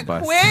join not that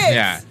bus. quit.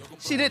 Yeah.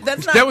 She did.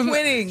 That's not That was-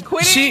 quitting.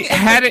 Quitting. She is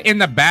had it in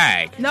the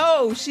bag.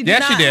 No, she did Yes,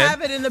 not she did.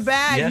 have it in the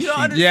bag. Yes, you don't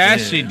she understand.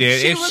 Yes, she did.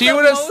 She If was she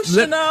would have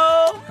slipped.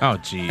 emotional. Oh,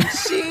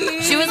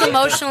 jeez. She was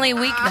emotionally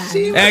weak then.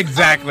 She was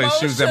Exactly.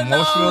 She was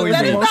emotionally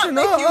That weak. does not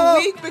make you Emotional.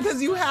 weak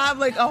because you have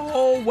like a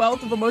whole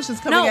wealth of emotions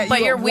coming at No, you.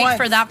 but you're at weak once.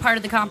 for that part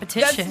of the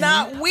competition. That's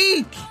not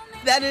weak.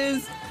 That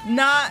is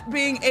not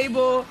being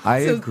able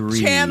I to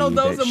agree. channel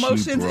those that she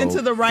emotions into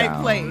broke the right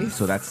down. place.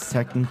 So that's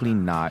technically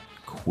not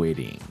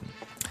quitting.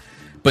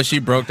 But she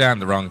broke down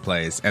the wrong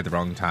place at the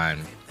wrong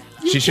time.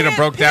 She should have can't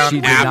broke down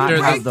She did after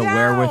not have the. the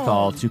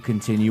wherewithal to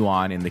continue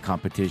on in the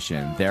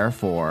competition.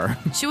 Therefore,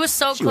 She was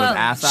so she close. was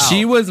ass out.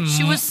 She was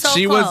so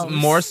close.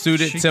 more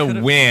suited She to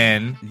could've-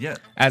 win Yeah.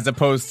 as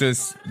opposed to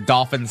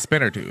Dolphin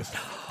Spinnertooth.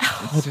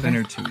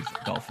 Spinner tooth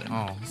dolphin.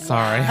 Oh,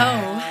 sorry.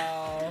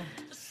 Oh,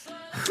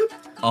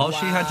 All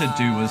she had to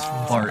do was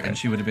fart, and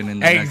she would have been in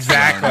the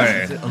Exactly.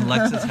 next round.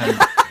 Alexis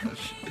had.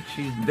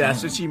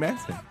 That's what she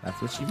mentioned.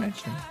 That's what she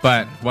mentioned.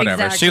 But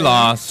whatever. Exactly. She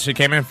lost. She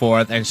came in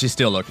fourth, and she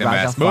still looked a Rather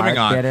mess. Moving fart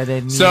on. better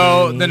than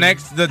So me.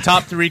 the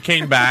top three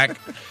came back.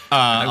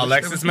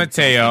 Alexis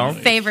Mateo.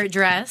 favorite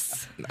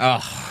dress.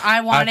 Ugh,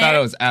 I want I thought it.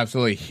 it was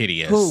absolutely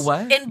hideous. Who?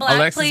 What? In black,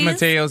 Alexis please.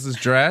 Mateo's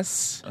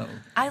dress.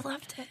 I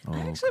loved it. Oh,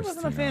 I actually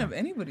wasn't a fan of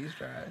anybody's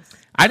dress.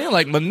 I didn't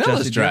like Manila's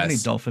Jesse, do you have any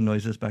dress. dolphin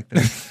noises back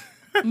there?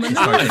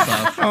 Manila's,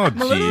 Oh,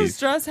 Manila's jeez.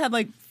 dress had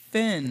like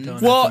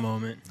fins. Well, At the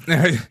moment.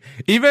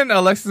 even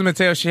Alexis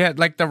Mateo, she had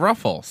like the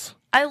ruffles.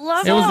 I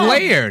love It was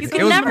layered. You It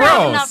can was never gross.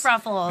 have enough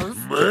ruffles.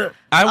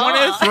 I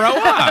wanted to throw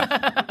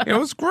up. It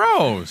was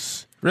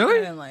gross. I Really?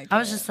 didn't like I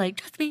was it. just like,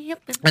 just be up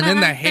in And then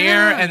my the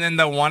hair, head. and then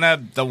the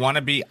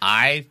wannabe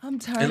eye. I'm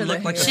tired It of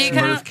looked the like a hair. She Smurf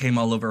kinda- came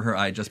all over her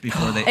eye just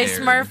before they a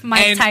aired. Smurf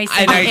Mike And- Tyson,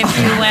 and I-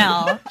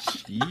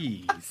 if you will.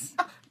 Jeez.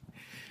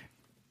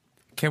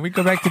 Can we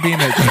go back to being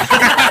a?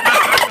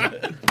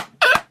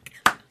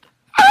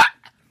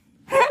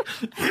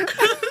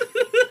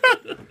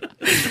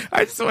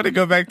 I just want to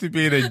go back to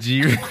being a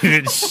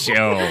G-rated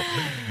show.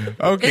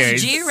 Okay,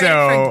 Is G rated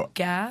so for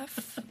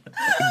gaff?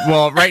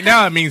 well, right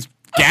now it means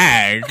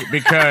gag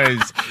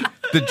because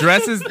the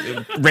dresses.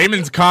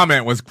 Raymond's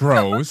comment was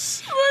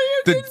gross.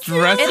 The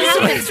dresses. It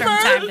happens from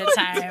time to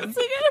time.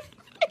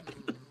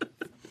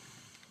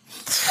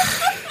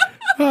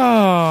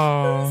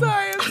 Oh.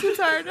 Sorry, I'm too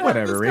tired. To Whatever.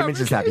 Have this Raymond's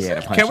just happy he had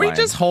a punchline. Can we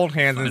just hold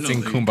hands and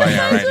sing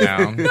Kumbaya right now?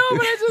 No,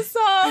 but I just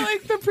saw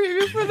like the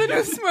preview for the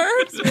new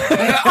Smurfs.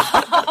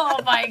 Oh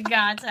my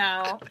God,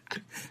 Tao.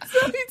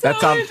 So he That's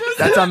totally on. just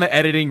That's on the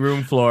editing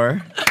room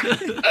floor.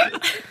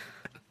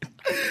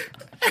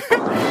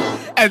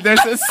 And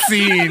there's a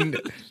scene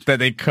that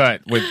they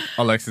cut with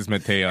Alexis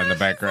Mateo in the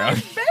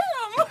background.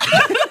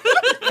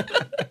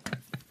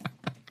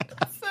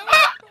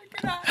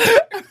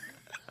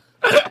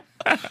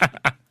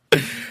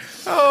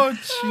 Oh,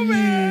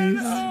 jeez.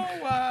 Oh,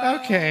 wow.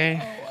 Okay.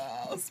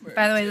 Oh, wow.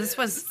 By the way, this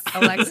was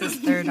Alexa's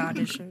third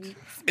audition.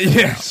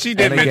 Yeah, she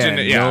did And mention again,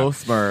 it. Yeah. no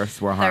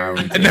Smurfs were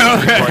harmed.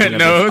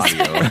 No.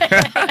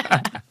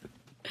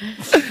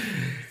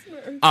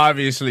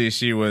 Obviously,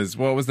 she was.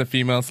 What was the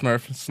female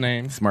Smurf's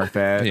name?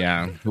 Smurfette.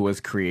 Yeah, who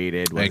was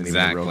created. Wasn't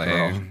exactly. Even a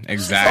real girl.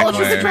 Exactly. Oh, she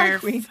was a drag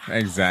queen.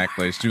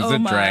 Exactly. She was Oh a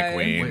drag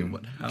my. queen, Wait,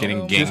 what?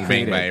 getting Oh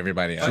gangbanged my. by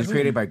everybody else. She was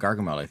created by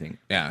Gargamel, I think.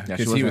 Yeah, she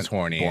because he was wasn't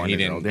horny. born He a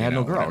girl. didn't. They had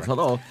no girls.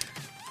 whatever. Hello,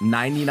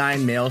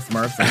 99 male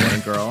Smurfs and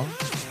one girl.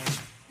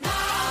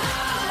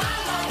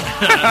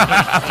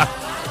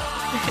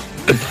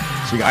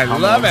 She got I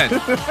love it.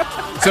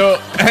 So,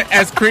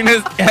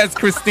 as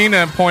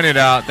Christina pointed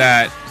out,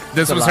 that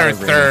this That's a was lot her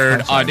of really third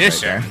punchlines right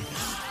audition. there.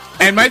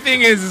 And my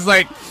thing is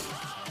like,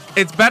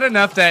 it's bad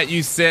enough that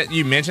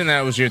you mentioned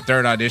that it was your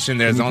third audition.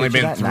 There's Can you only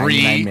picture been that?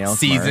 99 3 male Smurfs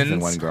seasons.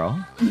 and one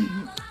girl.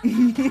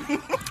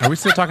 Are we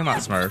still talking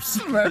about Smurfs?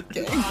 Smurf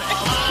gang.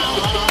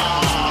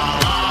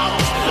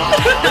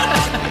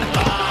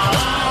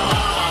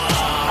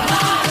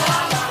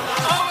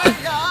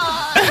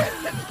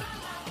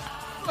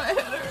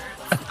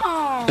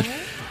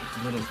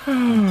 Little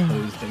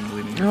toes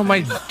dangling. Oh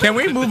my! Can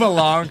we move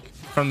along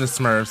from the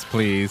Smurfs,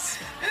 please?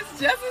 It's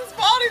Jesse's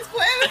fault. He's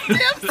playing this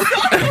damn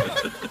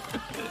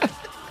song.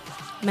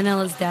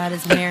 Manila's dad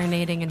is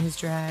marinating in his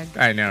drag.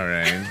 I know,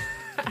 right?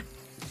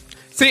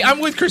 See, I'm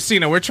with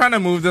Christina. We're trying to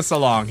move this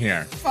along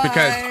here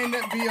because Fine,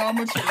 be all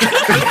mature.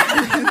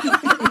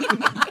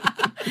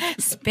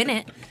 Spin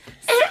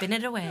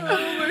it away.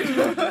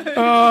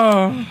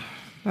 oh,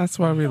 that's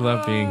why we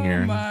love being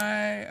here.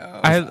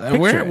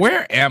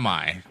 Where am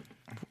I?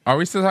 Are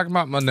we still talking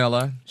about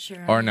Manila?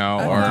 Sure. Or no?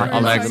 I'm Or talking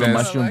about Alexis? the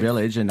Mushroom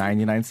Village and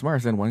 99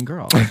 Smurfs and one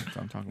girl. That's what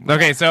I'm talking about.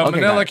 Okay, so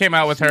Okay, Manila guys. came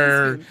out with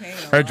her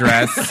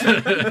dress.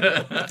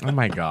 Oh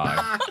my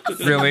god!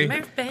 Really?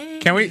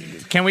 Can we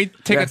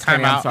take Yes, a time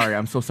Kenny, I'm out sorry.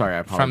 I'm so sorry. I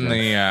apologize. from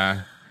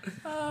the?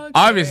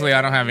 Obviously,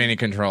 I don't have any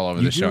control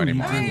over the show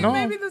anymore. I mean, No,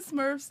 maybe the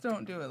Smurfs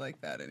don't do it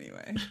like that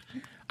anyway.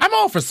 I'm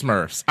all for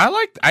Smurfs.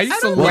 I used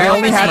to don't love Well, they like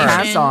only the had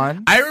Smurfs. hats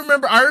on. I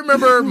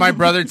remember my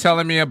brother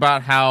telling me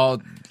about how.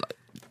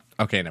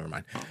 Okay, never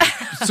mind.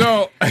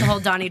 So The whole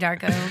Donnie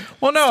Darko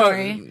well,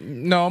 story.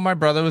 no, my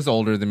brother was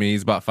older than me.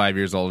 He's about 5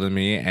 years older than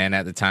me, and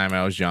at the time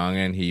I was young,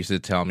 and he used to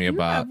tell me I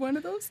about. have one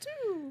of those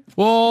too.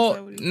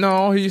 Well,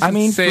 no, he used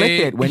to say. flip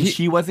it. When he-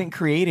 she wasn't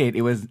created,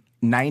 it was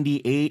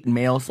 98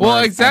 male Smurfs. Well,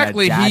 and a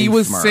exactly. daddy He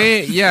was Smurf.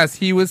 saying, yes,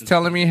 he was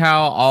telling me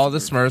how all the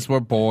Smurfs were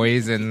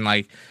boys, and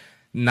like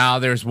now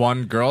there's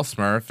one girl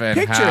Smurf, and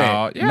Picture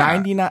how it.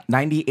 yeah.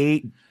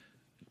 98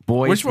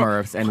 boy Which one?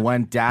 Smurfs and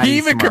one daddy He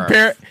even Smurf.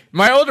 compared.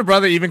 My older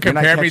brother even You're not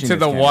compared me catching to this,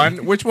 the Kenny.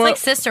 one. Which It's one? like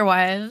Sister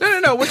Wives.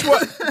 No. Which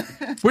one?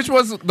 Which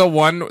was the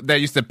one that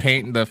used to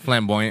paint the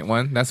flamboyant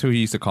one? That's who he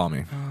used to call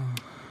me.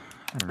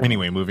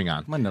 Anyway, moving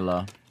on.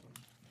 Manila.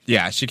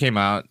 Yeah, she came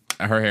out.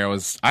 Her hair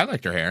was. I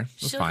liked her hair.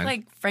 It was She fine.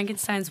 looked like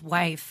Frankenstein's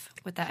wife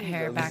with that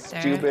hair back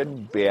there.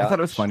 I thought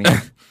it was funny.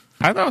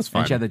 I thought it was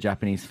fun. And she had the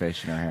Japanese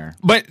fish in her hair.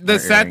 But the Her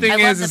sad earrings. thing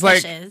I love is the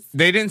like fishes.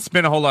 they didn't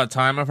spend a whole lot of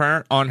time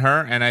on her,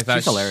 and I thought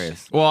She's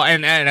hilarious. Well,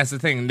 and that's the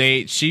thing.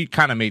 She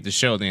kind of made the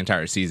show the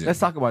entire season. Let's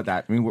talk about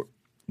that. I mean,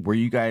 were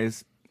you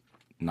guys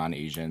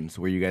non-Asians?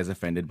 Were you guys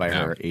offended by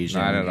her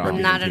Asian not at all.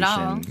 Not at all.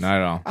 representations? Not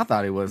at all. I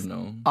thought it was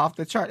off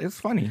the chart. It's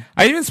funny.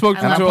 I even spoke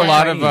I to love a her.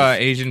 lot of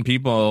Asian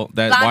people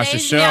that Lot watched the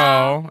Asian, show,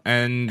 y'all.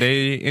 and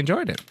they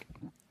enjoyed it.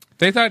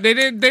 They thought they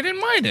didn't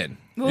mind it.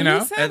 Well, you know,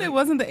 you said it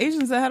wasn't the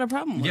Asians that had a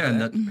problem with Yeah, it.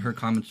 and that her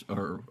comments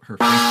or her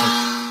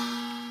Facebook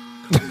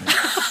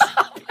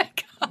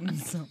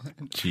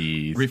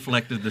jeez,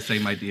 reflected the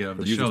same idea of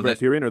the views show. expressed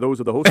That herein are those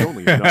of the host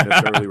only and do not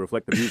necessarily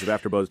reflect the views of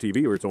AfterBuzz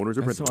TV or its owners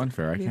or That's so principals.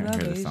 unfair. I can't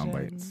love hear the sound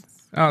Asians.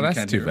 bites. oh, that's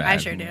can't too hear it. bad. I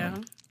sure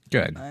do.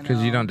 Good, I because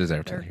you know. don't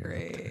deserve to They're hear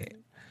it. great.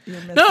 You're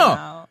missing No.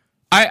 out.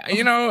 I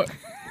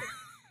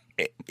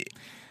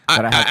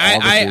But I have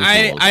all the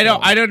I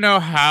visuals, don't know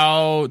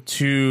how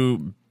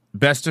to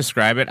best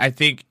describe it. I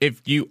think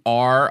if you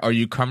are or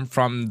you come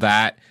from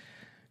that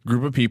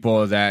group of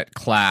people, that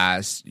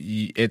class,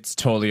 it's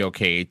totally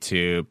okay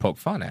to poke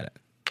fun at it.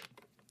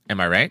 Am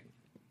I right?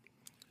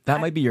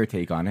 That might be your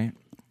take on it.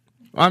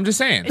 I'm just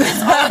saying.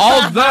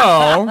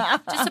 Although,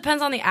 Just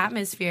depends on the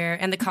atmosphere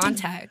and the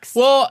context.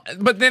 well,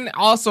 but then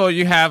also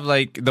you have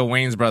like the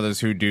Wayans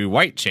brothers who do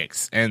white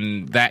chicks,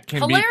 and that can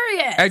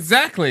Hilarious. be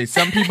exactly.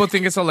 Some people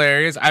think it's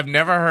hilarious. I've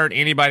never heard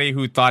anybody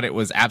who thought it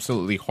was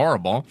absolutely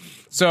horrible.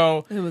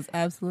 So It was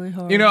absolutely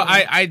horrible. you know,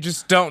 I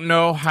just don't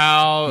know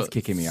how He's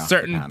kicking me off the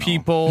certain panel.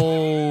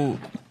 people,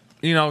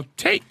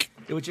 take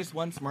It was just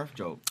one Smurf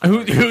joke.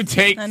 Who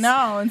takes? I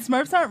know, and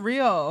Smurfs aren't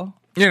real.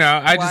 You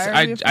know, Why are we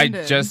I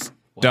offended? just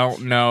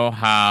don't know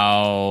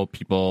how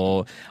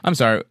people. I'm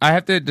sorry, I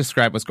have to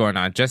describe what's going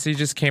on. Jesse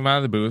just came out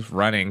of the booth,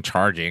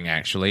 charging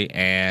actually,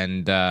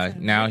 and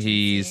now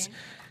he's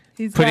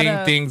He's putting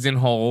got a things in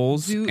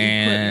holes, zoo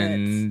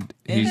and equipment.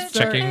 he's Insert.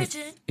 checking.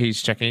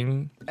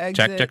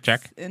 Exits,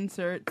 Check.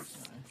 Inserts.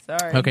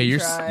 Sorry. Okay, he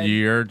tried.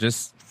 you're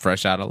just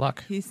fresh out of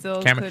luck. He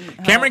still Cameron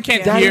couldn't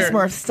can't Daddy hear.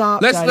 Smurf,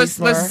 stop. Let's Daddy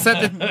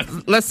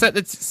let's set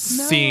the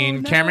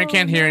scene. Cameron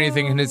can't hear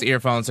anything in his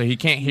earphones, so he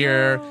can't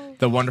hear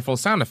the wonderful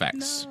sound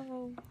effects.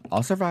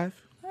 I'll survive.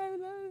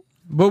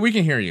 But we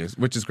can hear you,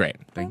 which is great.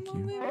 Thank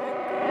you.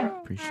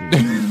 Appreciate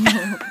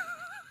it.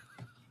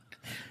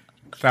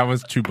 That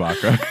was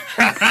Chewbacca.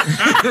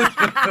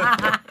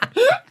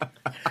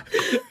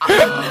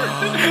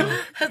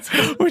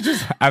 Which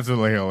is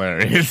absolutely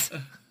hilarious.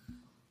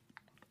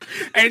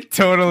 And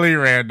totally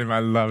random. I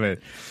love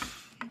it.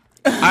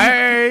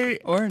 I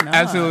Or not.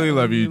 absolutely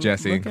love you,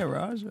 Jesse. Look at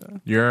Raja.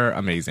 You're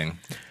amazing.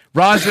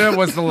 Raja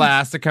was the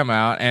last to come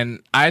out,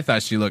 and I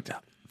thought she looked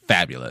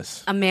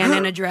fabulous. A man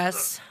in a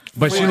dress.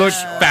 But she looked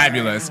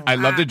fabulous. I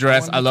love the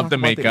dress. I love the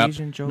makeup.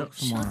 She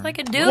looks like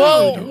a dude.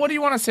 Whoa, what do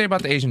you want to say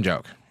about the Asian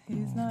joke?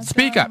 He's not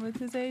Speak done up. with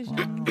his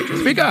Asian.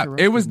 Speak up.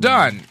 It was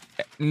done.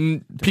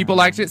 People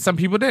liked it. Some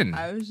people didn't.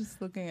 I was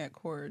just looking at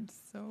chords,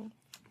 so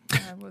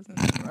I wasn't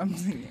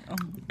interrupting you.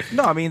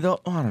 No, I mean, I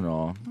don't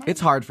know.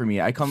 It's hard for me.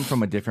 I come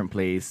from a different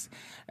place,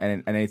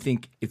 and I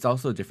think it's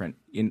also different.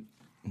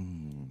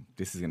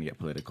 This is gonna get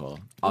political.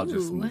 I'll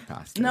just move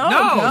past it. No, say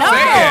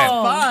it.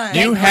 Fine.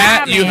 You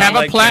have a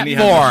Like Kenny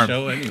has a platform.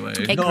 show anyway.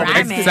 Get No,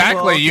 grimy.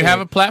 Exactly. You have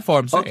a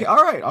platform. Say Okay, it.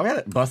 all right. I'll get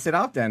it. Bust it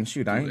out then.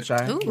 Shoot, I ain't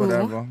shy. Ooh.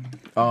 Whatever.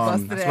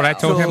 That's what I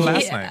told him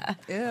last night.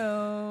 Ew.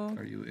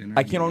 Are you in or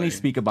I can you only away?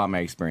 speak about my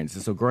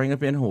experiences. So growing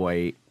up in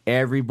Hawaii,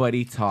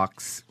 everybody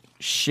talks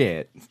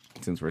shit.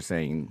 Since we're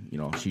saying,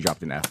 she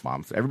dropped an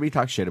F-bomb. So everybody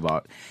talks shit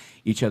about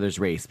each other's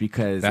race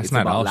because That's it's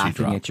not about all she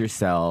laughing dropped. at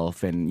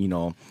yourself, and you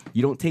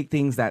don't take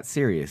things that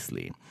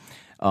seriously.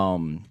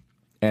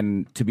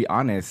 And to be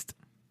honest,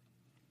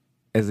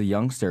 as a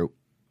youngster,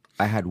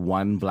 I had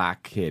one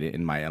black kid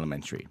in my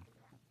elementary,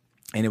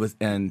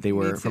 and they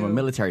were from a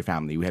military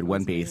family. We had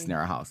one base near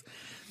our house,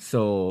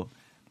 so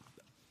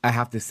I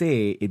have to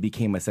say it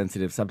became a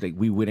sensitive subject.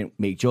 We wouldn't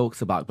make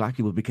jokes about black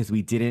people because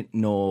we didn't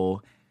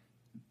know.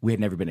 We had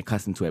never been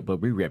accustomed to it, but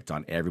we ripped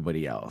on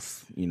everybody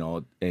else,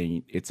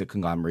 and it's a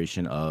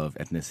conglomeration of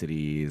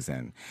ethnicities,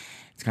 and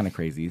it's kind of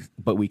crazy.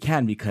 But we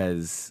can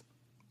because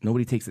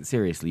nobody takes it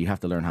seriously. You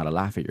have to learn how to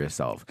laugh at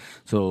yourself.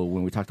 So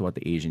when we talked about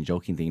the Asian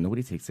joking thing,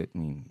 nobody takes it. I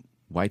mean,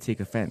 why take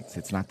offense?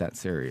 It's not that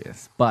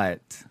serious.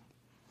 But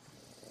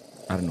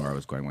I don't know where I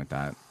was going with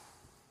that.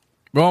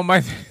 Well,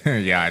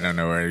 I don't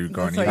know where you're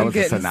going. That's either. why you're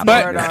getting But-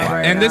 smart on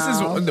right and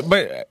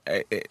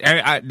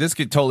now. this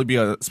could totally be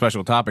a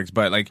special topics,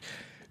 but like,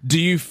 do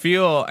you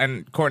feel,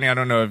 and Courtney, I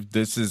don't know if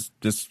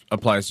this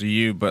applies to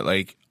you, but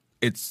like,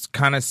 it's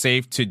kind of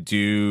safe to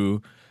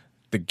do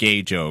the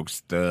gay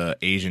jokes, the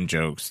Asian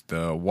jokes,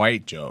 the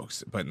white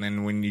jokes, but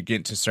then when you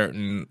get to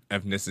certain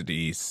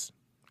ethnicities.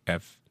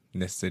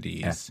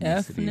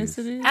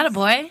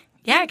 Attaboy.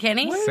 Yeah,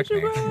 Kenny. Sick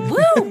name.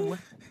 Woo!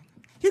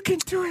 You can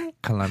do it.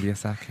 Columbia,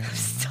 South Carolina.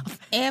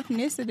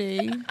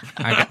 Ethnicity.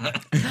 I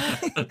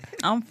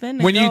I'm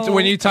finna when go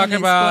you talk and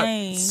about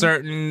explain.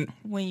 certain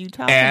When you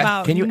talk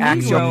about Can you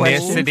ask your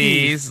question?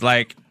 ethnicities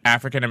like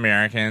African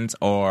Americans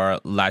or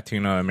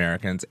Latino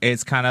Americans,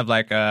 it's kind of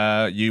like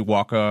you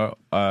walk a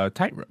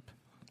tightrope.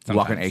 You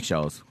walk on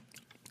sometimes.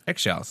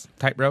 eggshells.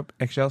 Tightrope,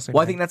 eggshells. same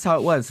Well, I thing. think that's how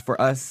it was for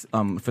us.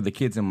 For the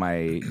kids in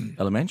my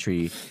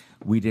elementary,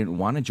 we didn't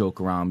want to joke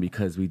around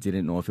because we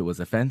didn't know if it was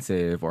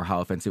offensive or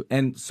how offensive.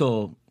 And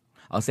so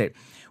I'll say,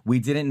 we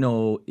didn't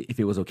know if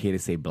it was okay to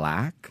say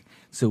black.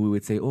 So we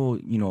would say,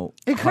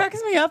 It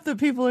cracks me up that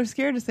people are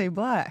scared to say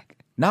black.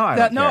 No, I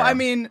don't care. I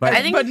mean, But-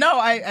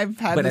 I've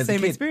had But the as a same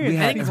kid, experience. we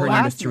had People her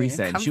name is ask me.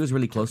 Teresa, and she was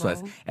really close to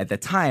us at the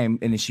time,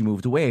 and then she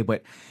moved away.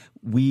 But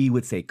we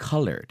would say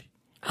colored.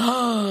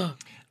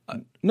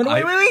 No,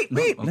 wait.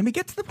 Let me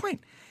get to the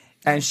point.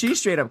 And she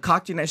straight up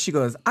cocked in and she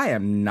goes, I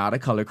am not a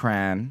color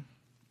crayon.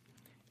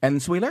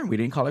 And so we learned we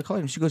didn't call her colored.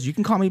 And she goes, you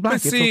can call me black.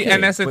 But It's see, okay.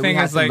 and that's the But we thing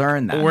had is to like,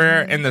 learn that.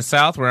 where in the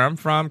South, where I'm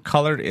from,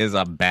 colored is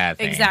a bad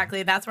thing.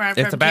 Exactly. That's where I'm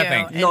from. It's a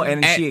bad too. thing. No,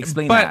 and she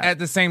explained but that. at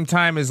the same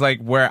time, is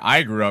like where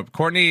I grew up.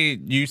 Courtney,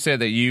 you said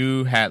that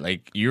you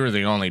were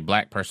the only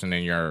black person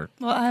in your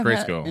Well, I grade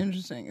had school. an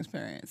interesting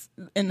experience.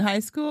 In high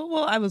school,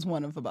 well, I was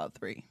one of about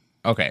 3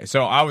 Okay,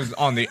 so I was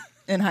on the.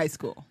 in high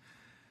school.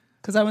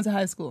 Because I went to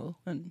high school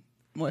in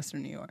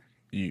Western New York.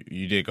 You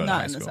did go to Not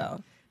high in school. the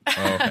South.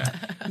 Oh, okay.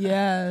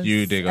 Yes.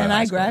 You did go to and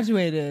high I school.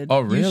 graduated.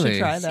 Oh, really? You should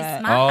try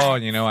that.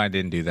 Oh, I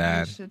didn't do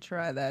that. You should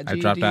try that. I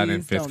dropped out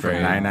in GEDs 5th don't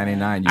grade. count.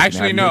 $9.99.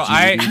 Actually, no.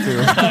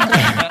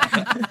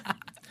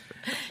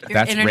 Your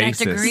That's internet racist.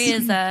 degree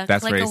is a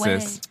That's click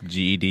racist. away.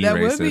 GED That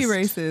racist. would be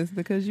racist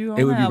because you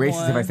It would be have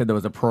racist if I one. said there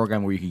was a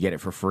program where you could get it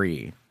for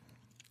free.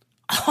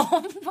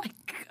 Oh my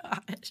god.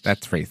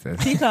 That's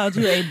racist. He called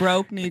you a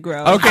broke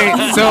Negro.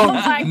 Okay, so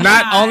my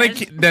not only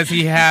does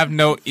he have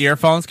no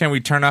earphones, can we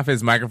turn off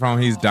his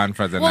microphone? He's done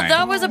for the Well, night.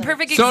 that was a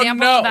perfect So,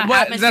 example no, of that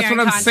but atmosphere that's what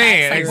and I'm context.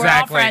 saying. Like,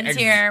 Exactly. We're all friends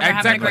here. We're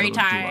having a Exactly. great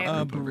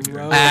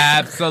time.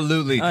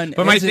 Absolutely.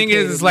 But my thing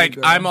is like,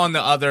 Negro. I'm on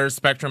the other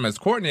spectrum as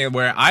Courtney,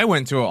 where I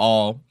went to an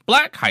all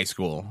black high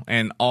school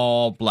and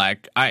all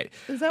black. I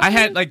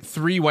had like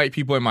 3 white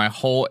people in my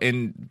whole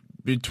in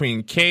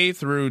between K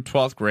through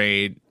 12th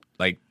grade.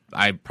 Like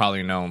I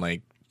probably known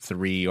like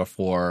 3 or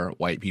 4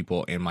 white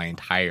people in my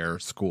entire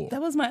school.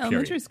 That was my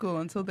elementary period. school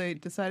until they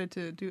decided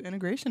to do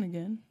integration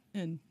again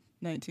in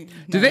 19.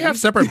 Did they have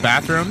separate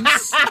bathrooms?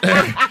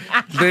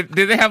 did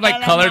they have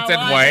like colors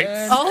and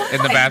whites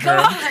in the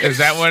bathroom? Is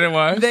that what it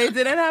was? They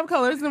didn't have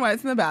colors and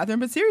whites in the bathroom,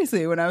 but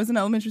seriously, when I was in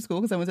elementary school,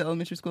 because I went to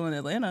elementary school in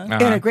Atlanta,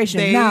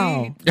 Integration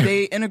now.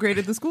 They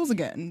integrated the schools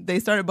again. They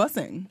started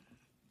busing.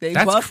 They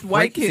That's bussed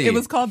white kids. crazy. It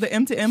was called the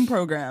M to M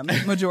program,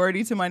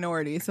 majority to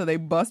minority. So they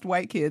bussed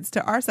white kids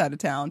to our side of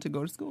town to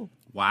go to school.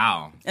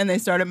 Wow. And they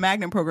started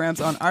magnet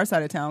programs on our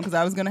side of town because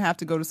I was going to have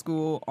to go to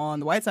school on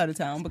the white side of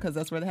town because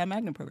that's where they had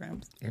magnet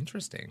programs.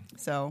 Interesting.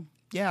 So,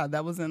 yeah,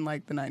 that was in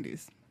like the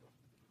 90s.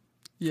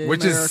 Yeah,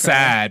 Which is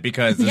sad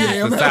because this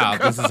is the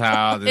South. This is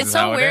how this It's is so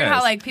how weird it is.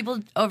 how like people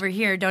over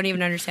here don't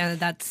even understand that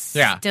that's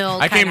still.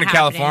 I came to kinda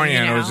California happening,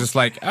 and it was you know? just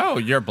like, oh,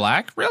 you're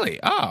black? Really?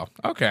 Oh,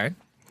 okay.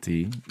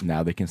 See,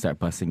 now they can start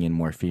busting in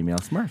more female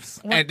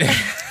Smurfs. And,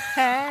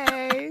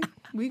 Hey,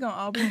 we going to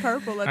all be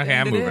purple at the okay,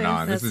 end I'm of moving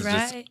on. This That's is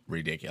just right.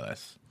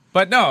 ridiculous.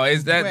 But no,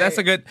 that's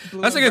a good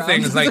blue that's a and good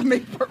thing. brown It's like doesn't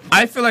make purple.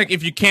 I feel like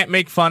if you can't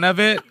make fun of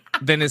it,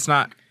 then it's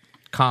not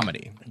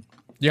comedy.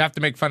 You have to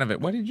make fun of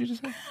it. What did you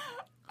just say?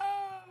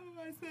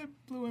 I said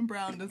blue and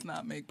brown does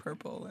not make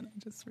purple, and I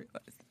just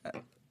realized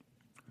that.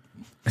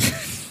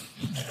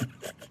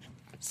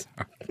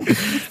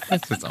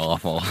 That's just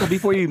awful. So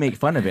before you make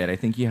fun of it, I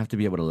think you have to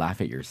be able to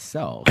laugh at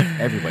yourself.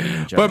 Everybody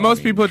in general. But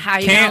most people How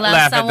you can't gonna love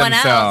laugh at someone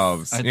else?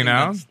 themselves, I you think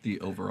know? that's the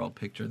overall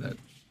picture that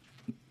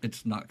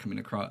it's not coming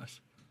across.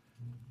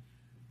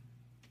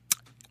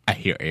 I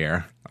hear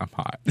air. I'm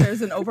hot.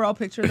 There's an overall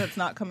picture that's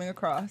not coming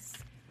across.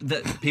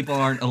 That people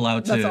aren't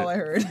allowed That's all I to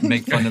heard.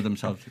 make fun of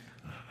themselves.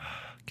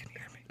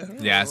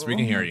 Yes, we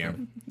can hear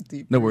you.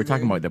 No, we're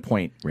talking about the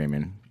point,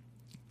 Raymond.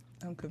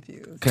 I'm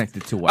confused.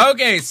 Connected to what?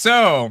 Okay,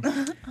 so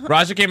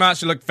Raja came out.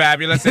 She looked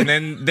fabulous, and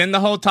then the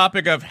whole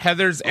topic of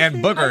heathers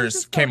and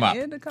boogers came up.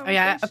 Oh,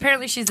 yeah,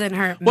 apparently she's in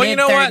her Well, you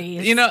know what?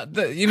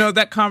 mid-30s. You know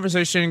that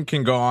conversation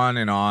can go on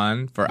and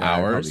on for Yeah, it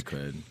hours.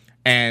 probably could.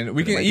 And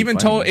we It can might be even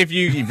funny. if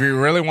you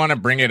really want to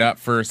bring it up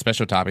for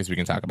special topics, we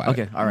can talk about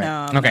Okay, it. all right.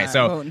 No, I'm Okay, not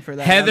so voting for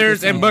that. I'm heathers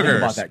just and saying. Think boogers.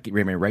 about that,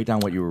 Raymond. Write down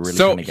what you were really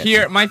So trying to get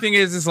here, to. my thing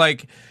is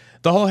like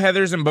the whole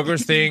Heathers and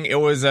Boogers thing. It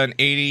was an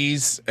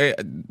 '80s.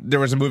 There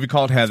was a movie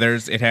called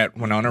Heathers. It had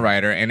Winona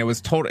Ryder, and it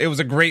was It was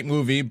a great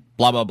movie.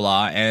 Blah blah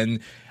blah.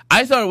 And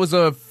I thought it was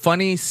a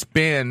funny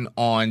spin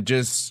on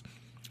just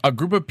a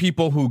group of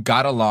people who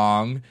got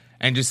along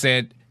and just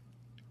said,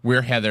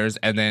 "We're Heathers,"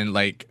 and then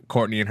like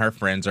Courtney and her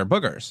friends are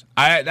Boogers.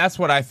 That's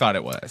what I thought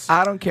it was.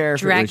 I don't care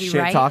if it was Draggy, shit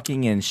right?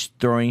 talking and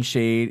throwing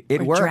shade. It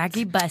Or worked.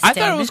 draggy busted. I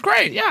thought it was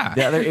great. Yeah.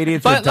 The other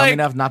idiots But, were dumb like-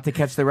 enough not to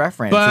catch the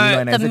reference. but-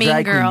 And as The a Mean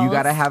drag queen, you Girls.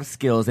 gotta have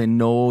skills and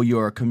know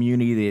your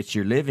community that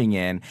you're living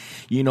in.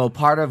 You know,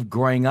 part of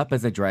growing up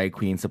as a drag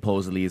queen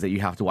supposedly is that you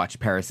have to watch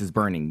Paris is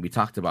Burning. We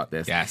talked about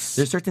this. Yes.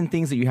 There's certain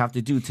things that you have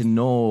to do to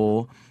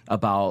know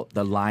about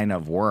the line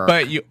of work.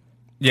 But you,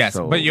 yes,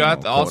 So, but you you have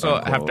know, to also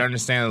quote, have unquote. to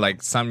understand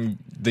like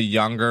the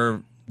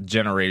younger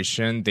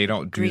generation, they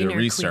don't do the Greener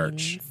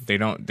research.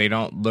 queens. They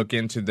don't look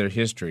into their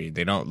history.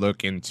 They don't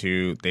look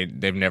into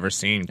they've never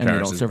seen And they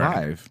Paris don't is Burning.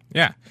 survive.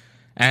 Yeah.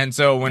 And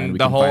so when And we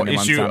the can whole find them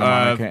on issue Santa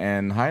of Monica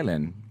and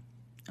Highland.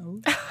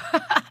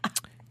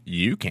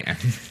 you can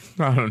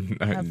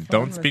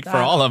don't with speak for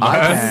that. all of I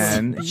us.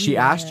 can. She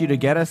asked you to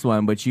get us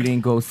one, but you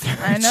didn't go search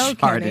I know,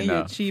 hard Kenny, you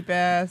enough. cheap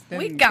ass. We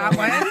Didn't got go-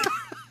 one.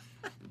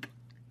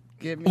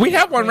 Give me We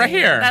have one right queen.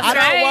 here. That's I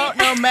don't right. want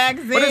no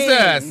magazine. What is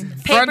this?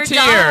 Paper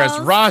Frontiers, dolls.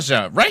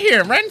 Raja, right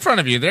here, right in front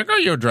of you. There go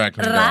your drag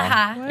queen girl.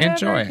 Raha. Whatever,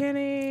 Enjoy.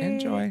 Kenny.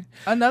 Enjoy.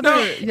 Another, No.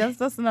 yes,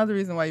 that's another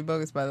reason why you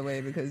bogus, by the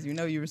way, because you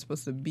know you were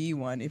supposed to be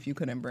one if you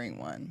couldn't bring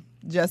one.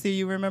 Jesse,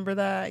 you remember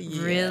that? Yes,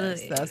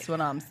 Really? that's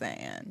what I'm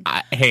saying.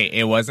 Hey,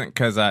 it wasn't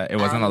because it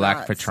wasn't I'm a lack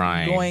not for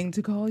trying. Going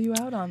to call you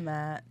out on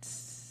that,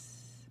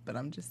 but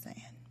I'm just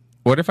saying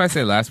What if I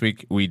say last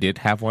week we did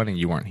have one and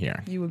you weren't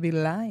here? you would be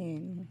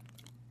lying.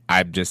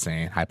 I'm just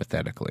saying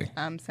hypothetically.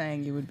 I'm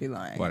saying you would be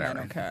lying. Whatever. I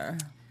don't care.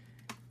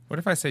 What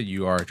if I say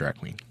you are a drag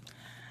queen?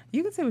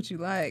 You can say what you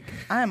like.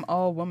 I am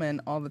all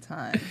woman all the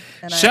time.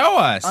 And Show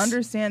I us.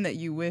 Understand that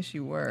you wish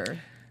you were.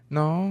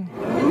 No.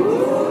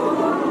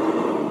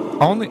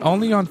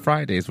 Only on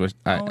Fridays was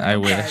Only I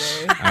on wish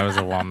Fridays. I was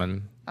a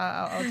woman.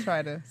 I'll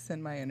try to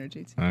send my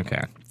energy to you.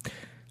 Okay.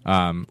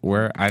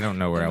 Where I don't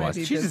know where I was.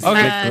 Maybe She just just-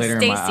 flicked glitter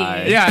in my Stacy.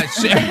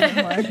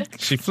 eye. Yeah,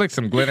 she flicked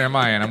some glitter in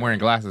my eye, and I'm wearing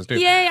glasses too.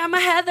 Yay, I'm a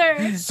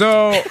Heather.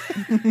 So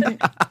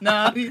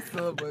No, he's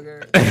still a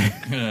booger.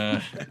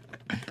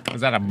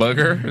 was that a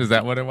booger? Is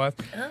that what it was?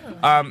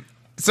 Oh.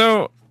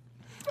 So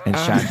And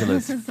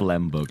Shangela's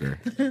phlegm booger.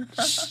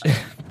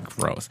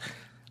 Gross.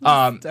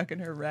 Stuck in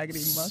her raggedy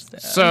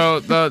mustache. So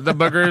the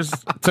boogers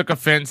took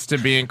offense to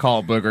being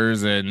called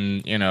boogers,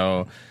 and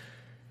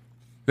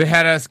they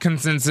had a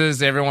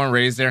consensus. Everyone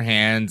raised their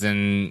hands,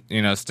 and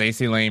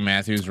Stacey Lane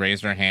Matthews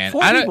raised her hand.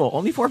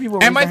 Only 4 people.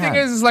 And my thing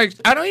is like,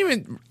 I don't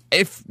even,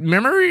 if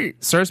memory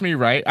serves me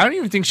right, I don't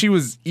even think she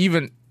was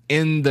even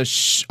in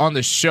the on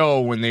the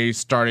show when they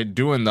started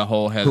doing the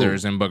whole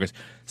Heathers and boogers.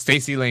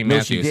 Stacey Lane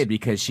Matthews. No, she did,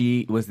 because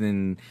she was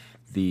in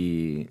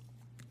the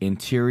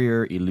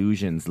Interior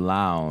Illusions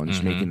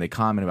Lounge making the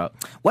comment about,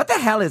 what the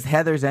hell is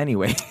Heathers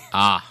anyway?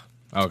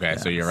 Okay,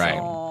 so you're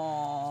right.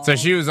 So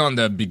she was on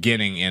the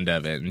beginning end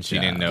of it, and she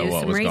didn't know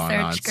what was going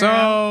on.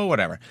 Girl. So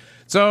whatever.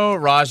 So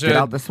Raja, get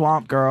out the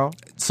swamp, girl.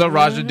 So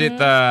Raja did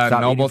the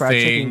Stop noble eating fried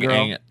thing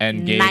chicken,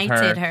 and gave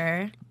Knighted her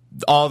her.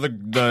 all the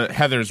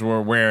Heathers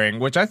were wearing,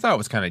 which I thought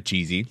was kind of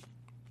cheesy,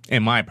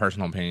 in my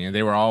personal opinion.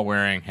 They were all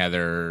wearing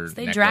Heather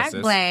They necklaces.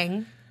 drag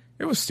blang.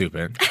 It was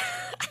stupid.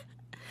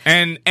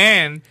 and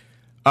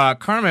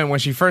Carmen, when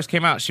she first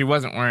came out, she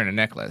wasn't wearing a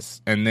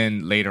necklace, and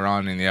then later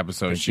on in the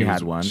episode, She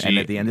had one, and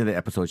at the end of the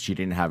episode, she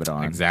didn't have it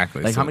on.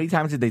 Exactly. Like, So- how many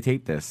times did they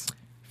tape this?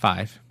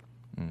 5.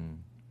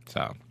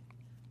 So,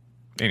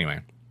 anyway,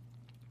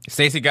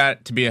 Stacey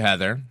got to be a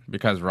Heather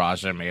because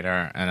Raja made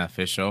her an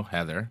official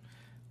Heather,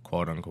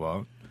 quote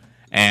unquote.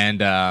 And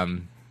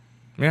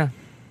yeah.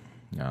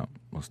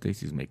 Well,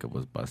 Stacey's makeup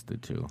was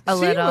busted too. A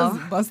she little. was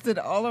busted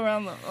all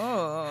around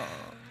the.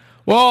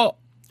 Well,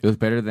 it was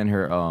better than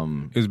her.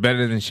 It was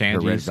better than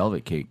Shandy's. Her red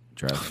velvet cake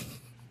dress.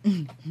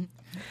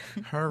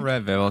 Her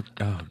red velvet.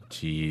 Oh,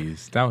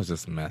 jeez, that was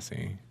just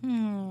messy.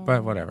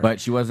 But whatever. But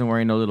she wasn't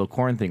wearing no little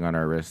corn thing on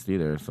her wrist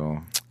either.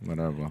 So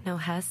whatever. No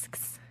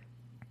husks.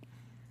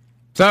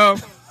 So,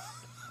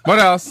 what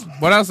else?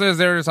 What else is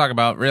there to talk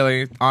about?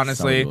 Really,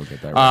 honestly,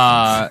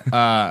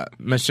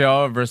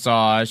 Michelle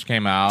Visage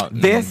came out.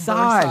 Visage,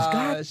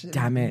 God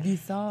damn it!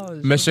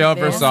 Michelle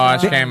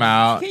Visage came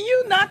out. Can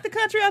you knock the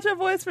country out your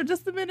voice for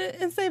just a minute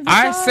and say Visage?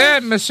 I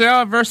said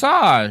Michelle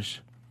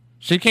Visage.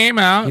 She came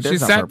out. He does She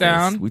on sat purpose.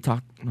 down. We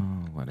talked. Oh,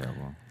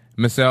 whatever.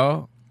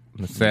 Michelle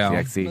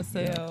Sexy.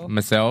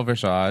 Michelle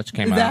Visage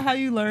came Is out. that how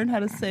you learn how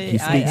to say He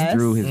speaks IS?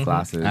 through his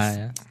glasses.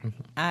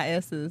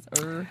 IS's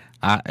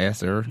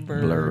IS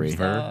blurry.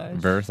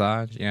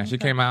 Visage. Yeah, she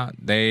came out.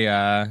 They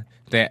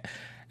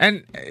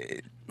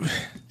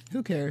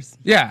Who cares?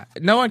 Yeah,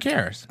 no one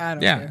cares. I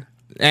don't yeah. care.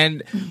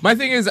 And my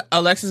thing is,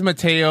 Alexis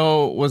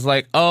Mateo was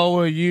like, "Oh,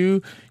 well,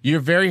 you're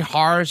very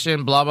harsh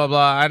and blah blah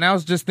blah." And I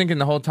was just thinking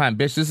the whole time,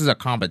 "Bitch, this is a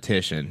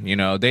competition.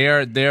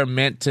 They're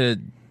meant to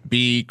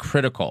be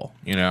critical.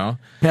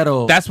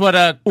 Pero that's what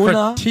a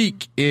una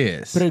critique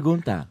is."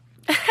 Pregunta.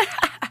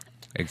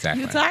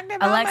 Exactly. You talked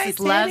about Alexis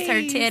my loves her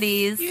titties.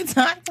 titties. You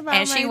talked about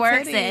And my she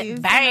works it. titties,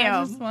 and Bam.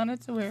 I just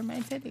wanted to wear my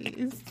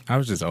titties. I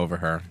was just over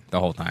her the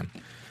whole time.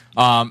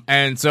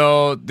 And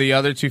so the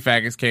other two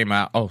faggots came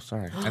out. Oh,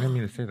 sorry, I didn't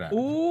mean to say that.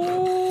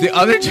 Ooh. The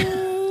other two.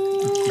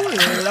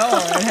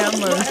 Lord have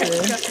mercy.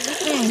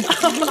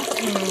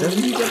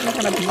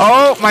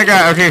 Oh my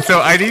God. Okay,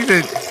 so I need to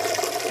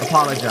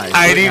apologize.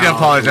 I need to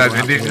apologize.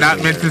 I did not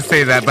meant to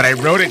say that, but I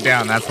wrote it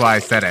down. That's why I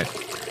said it.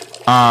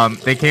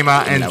 They came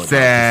out and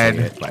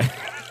said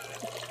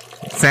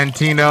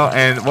Santino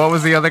and what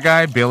was the other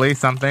guy? Billy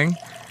something.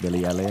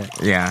 Billy Elliot.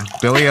 Yeah,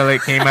 Billy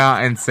Elliot came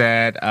out and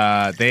said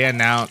they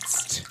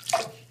announced.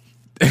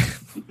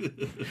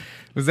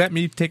 Was that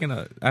me taking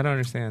a? I don't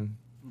understand.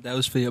 That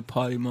was for your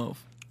potty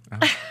mouth.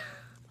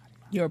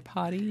 Your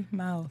potty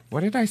mouth.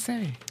 What did I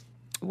say?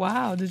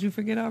 Wow, did you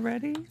forget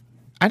already?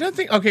 I don't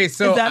think. Okay,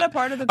 so is that a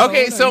part of the code?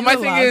 Okay, so Are my you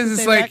thing allowed is, to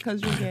it's say like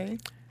because you're gay?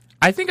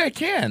 I think I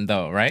can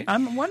though, right?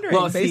 I'm wondering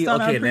Well, based see,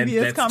 on okay, our then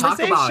previous let's talk about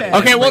conversation. it.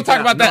 Okay, we'll Break talk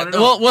it about up. that. No,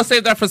 no, no. We'll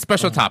save that for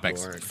special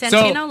topics.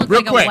 Santino looked real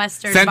like a quick,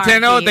 Western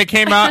Santino, barkeep. they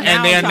came out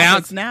and they Now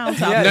announced. topics,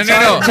 Yeah,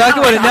 No. Talk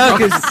about it now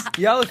because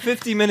y'all are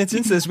 50 minutes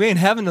into this. We ain't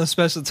having no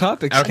special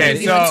topics. Okay,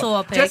 today.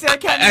 so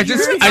I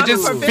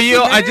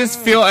just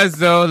feel as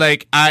though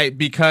like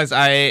because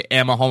I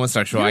am a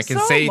homosexual, I can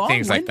say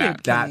things like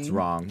that. That's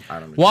wrong. I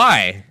don't know.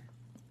 Why?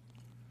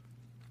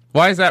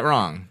 Why is that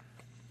wrong?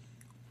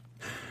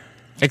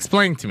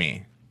 Explain to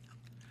me.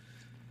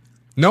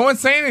 No one's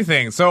saying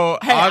anything. So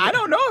Hey, I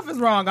don't know if it's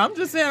wrong. I'm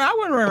just saying I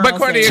wouldn't run But around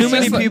Courtney, saying Too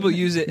many just like- people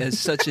use it as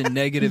such a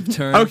negative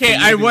term. Okay, for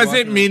you I to be wasn't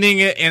walking meaning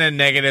it in a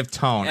negative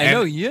tone. around. I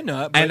know you're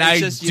not, but and it's I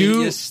just do.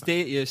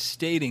 you're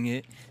stating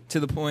it to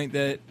the point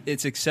that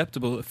it's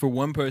acceptable for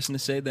one person to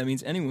say it. That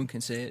means anyone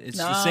can say it. It's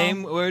the No.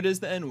 same word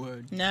as the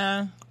N-word.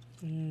 Nah.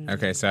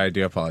 Okay, so I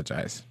do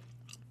apologize.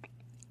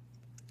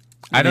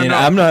 I don't mean, know.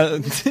 I'm not.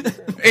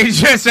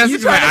 It's just You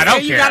trying to I don't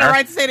say you care. got a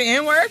right to say the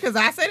N-word because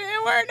I say the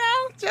N-word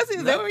now? Jesse,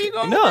 is that where you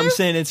going No, with I'm this?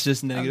 saying it's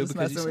just I'm negative just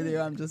because messing with you.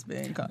 I'm just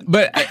being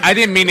But I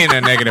didn't mean it in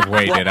a negative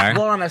way, did I?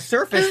 Well, on a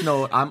surface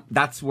note,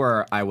 that's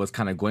where I was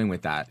kind of going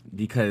with that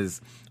because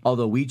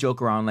although we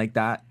joke around like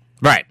that,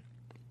 Right.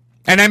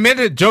 And I meant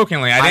it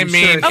jokingly. I didn't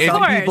mean sure it. some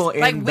course. people in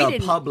Like, we the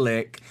didn't-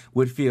 public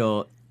would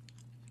feel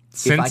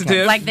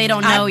sensitive. Like they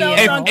don't know you.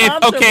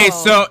 Okay,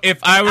 so if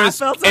I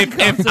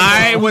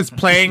was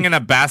playing in a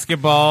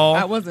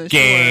basketball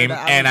game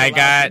and I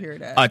got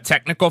a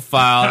technical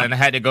foul and I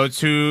had to go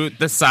to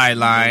the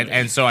sideline,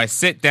 and so I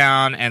sit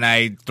down and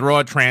I throw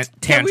a tantrum.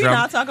 Can we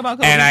not talk about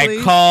Kobe, and I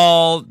please?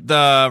 call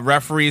the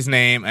referee's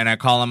name and I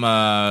call him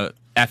a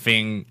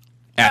effing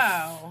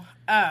F.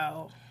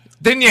 Oh.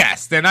 Then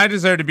yes, then I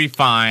deserve to be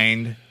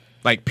fined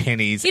like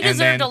pennies. He and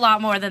deserved then, a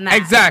lot more than that.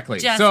 Exactly.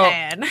 Just so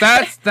saying.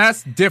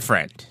 that's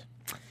different.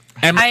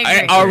 I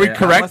agree. Are we I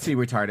correct? must be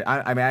retarded.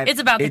 I mean, It's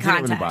about the it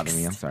didn't really context. bother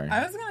me. I'm sorry.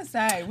 I was gonna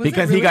say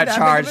Because he he got that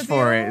charged big of a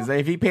for deal? it. It's like,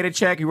 if he paid a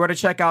check, he wrote a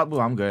check out.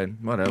 Well, I'm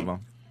good. Whatever.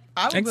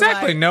 I would be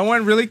Exactly. like- No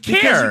one really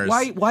Because cares.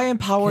 why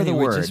empower Kenny, the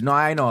we word? just No,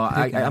 I know.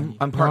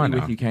 I'm partly know.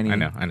 with you, Kenny. I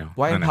know.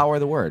 Why I know. empower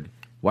the word?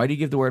 Why do you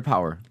give the word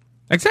power?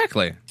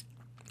 Exactly.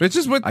 Which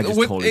is with I just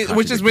totally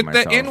which is with the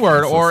contradicted N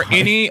word myself. I'm so or sorry.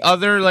 any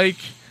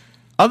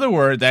other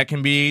word that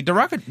can be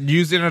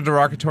used in a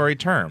derogatory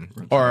term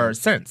or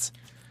sense.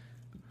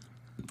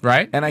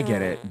 Right? And I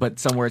get it, but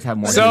some words have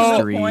more So-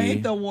 history. The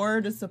point, the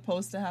word is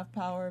supposed to have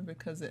power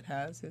because it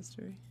has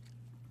history.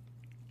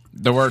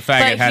 The word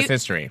faggot But has you-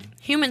 history.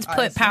 Humans I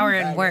put assume power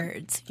in faggot.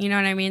 words. You know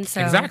what I mean?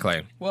 So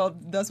Exactly. Well,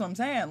 that's what I'm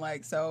saying.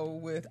 Like, so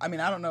with, I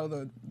mean, I don't know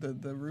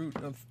the root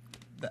of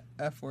the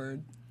F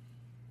word.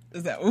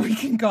 Is that what we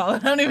can call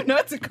it? I don't even know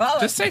what to call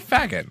it. Just say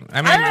faggot.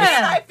 I mean,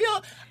 I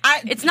feel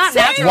it's not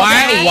saying natural.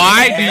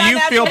 Why it's do not you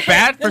feel natural.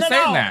 bad for No,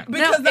 saying that?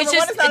 Because No, number it's one,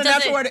 just- it's not it a natural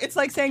doesn't- word. It's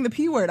like saying the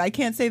P word. I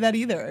can't say that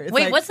either. It's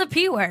Wait, like, what's the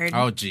P word?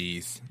 Oh,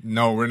 jeez.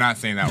 No, we're not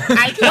saying that word.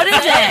 What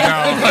is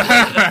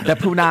it? The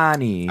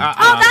punani.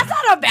 Oh, that's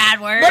not a bad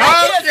word. But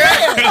I can't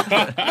say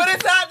it. But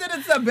it's not that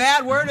it's a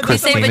bad word. It's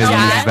Christina just uses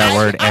I- that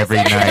word I every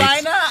say night.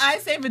 Vagina, I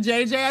say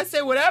vajayjay, I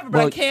say whatever, but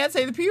I Well- can't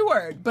say the P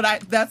word.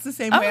 But that's the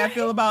same way I Okay.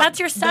 feel about That's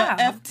your style.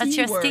 the FT That's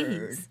your word.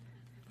 steez.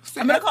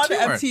 I'm going to call it the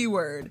FT word? FT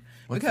word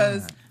What's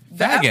because that?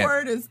 the F Faggot.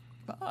 word is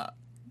fuck.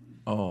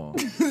 Oh.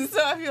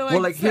 So I feel like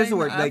Well, like here's the saying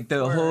word, like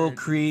the F whole word.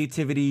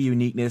 creativity,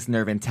 uniqueness,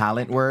 nerve, and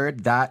talent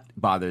word that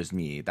bothers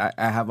me. That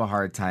I have a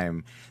hard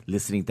time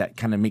listening. That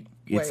kind of make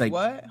it's Wait, like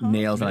what? Huh?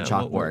 nails on a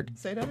Yeah, what chalkboard. word?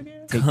 Say that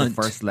again. Take the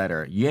first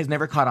letter. You guys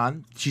never caught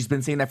on. She's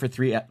been saying that for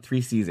three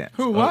seasons.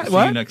 Who? Oh, see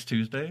you next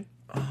Tuesday.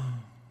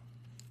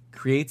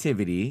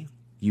 Creativity,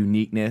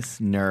 uniqueness,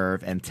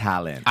 nerve, and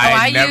talent.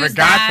 I never use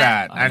got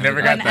that. I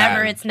never got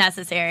Whenever that. it's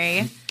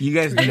necessary. You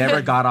guys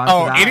never got on.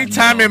 Oh, to that?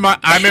 anytime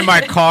I'm in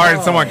my car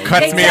and someone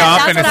cuts me Exactly, off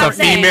that's and it's what a I'm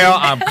saying. female,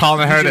 I'm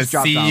calling her You the just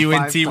dropped down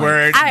C-U-N-T 5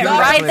 word. I'm Take off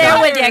right that there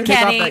glitter. with you, Take off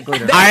Kenny. that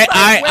glitter.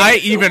 I Way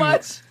too even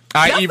much.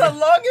 I That's even the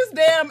longest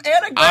damn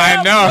anagram.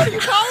 I know. What do you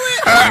call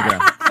it?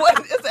 What?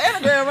 It's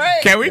anagram,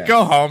 right? Can we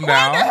go home What the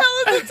now? hell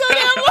is it so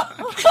damn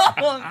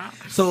long?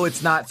 So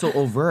it's not so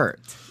overt.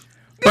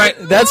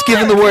 But That's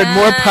giving the word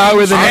more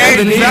power than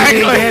ever needed.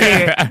 exactly.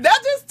 That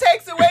just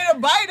takes away the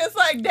bite. It's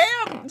like,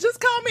 damn, just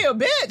call me a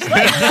bitch.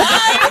 Like,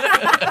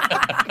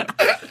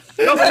 why?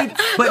 No,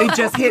 but it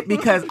just hit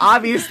because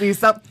obviously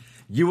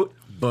you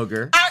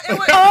booger.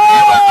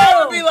 I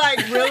would be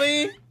like,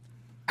 really?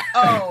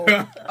 Oh,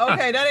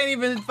 okay, that ain't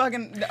even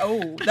fucking.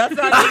 Oh, that's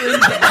not even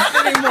that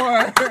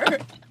anymore.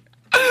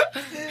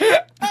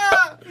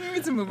 We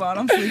need to move on.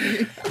 I'm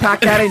sleepy.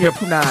 Pack that in your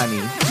punani.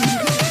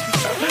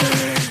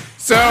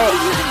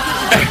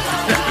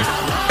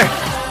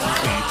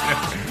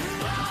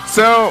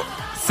 So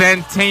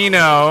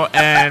Santino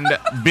and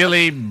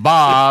Billy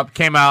Bob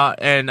came out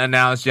and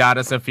announced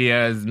Yada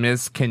Sofia as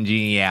Miss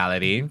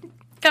Congeniality.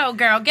 Go,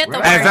 girl. Get the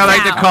word As I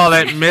like to out. call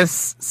it,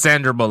 Miss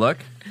Sandra Bullock.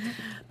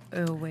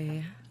 Oh,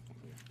 wait.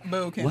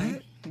 Boo,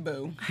 Kenny.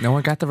 Boo. No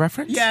one got the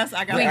reference? Yes,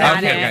 I got We it. got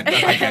Okay, it.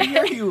 okay. I can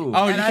hear you.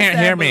 Oh, you And I can't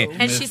said hear me. boo.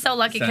 And she's so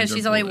lucky because Sandra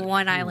she's only Bullock.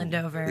 one island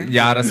over.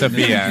 Yada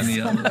Sofia. I was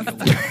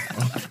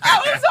hoping.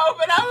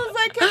 I was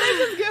like, can they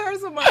just get her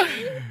some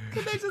money?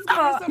 Can they just get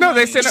her some No,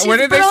 money? they sent. Where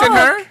did they send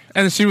her?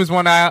 And she was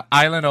one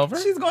island over.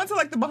 She's going to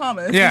like the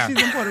Bahamas. Yeah.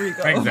 She's in Puerto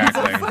Rico.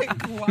 Exactly. So it's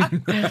like, what?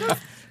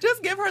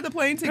 Just give her the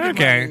plane ticket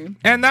Okay, money.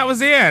 and that was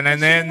the end.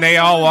 And then they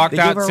all walked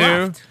They out gave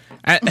her a too.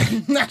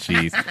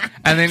 Jeez.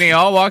 And then they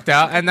all walked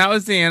out, and that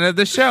was the end of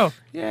the show.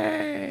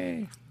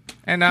 Yay!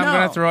 And now I'm No.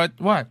 gonna throw it.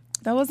 What?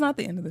 That was not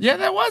the end of the show. Yeah,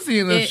 that was the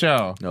end of the It-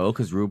 show. No,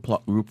 because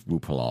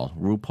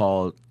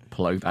RuPaul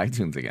plugged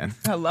iTunes again.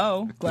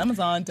 Hello.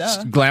 Glamazon,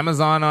 duh.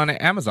 Glamazon on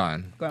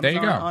Amazon. Glamazon There you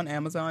go. on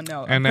Amazon,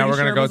 no. And now we're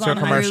gonna go to a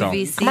commercial.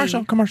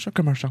 Commercial.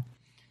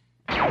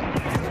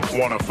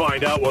 Want to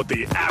find out what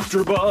the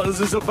AfterBuzz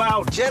is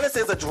about? Janice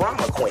is a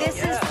drama queen. This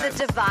is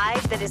the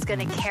divide that is going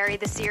to carry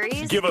the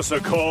series. Give us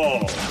a call.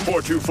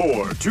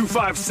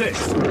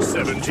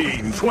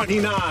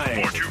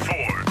 424-256-1729.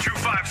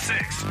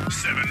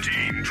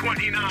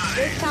 424-256-1729.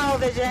 It's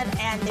television,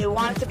 and they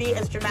want it to be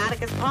as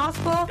dramatic as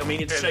possible. I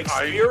mean, it's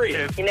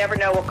Shakespearean. You never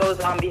know what goes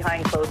on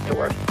behind closed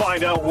doors.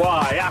 Find out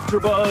why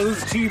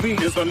AfterBuzz TV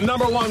is the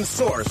 #1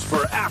 source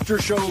for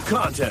after-show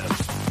content.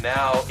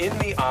 Now, in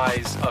the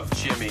eyes of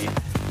Jimmy,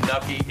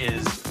 Nucky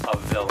is a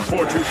villain.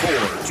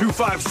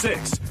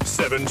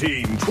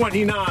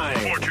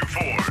 424-256-1729.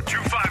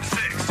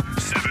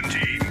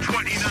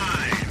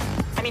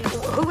 424-256-1729. I mean,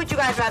 who would you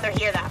guys rather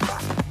hear that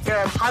from?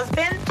 your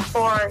husband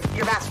or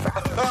your best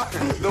friend?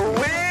 The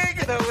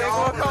wig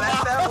will come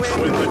out.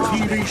 When the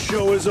TV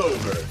show is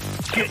over,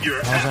 get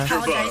your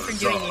AfterBuzz for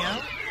doing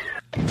on.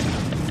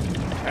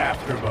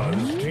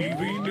 AfterBuzz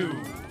TV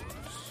News.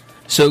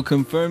 So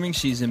confirming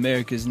she's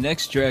America's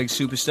next drag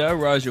superstar,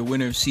 Raja,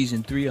 winner of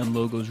Season 3 on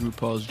Logo's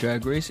RuPaul's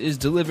Drag Race, is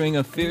delivering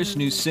a fierce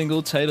new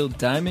single titled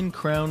Diamond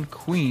Crown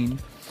Queen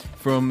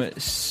from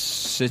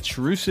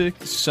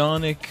Citrusik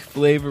Sonic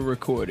Flavor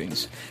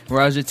Recordings.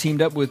 Raja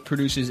teamed up with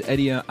producers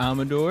Eddie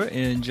Amador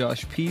and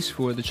Josh Peace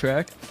for the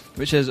track,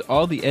 which has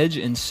all the edge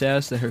and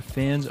sass that her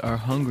fans are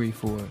hungry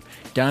for.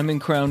 Diamond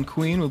Crown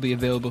Queen will be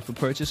available for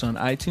purchase on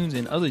iTunes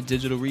and other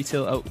digital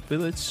retail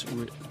outlets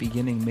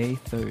beginning May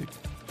 3rd.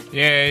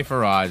 Yay for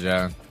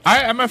Raja.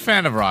 I'm a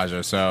fan of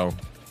Raja, so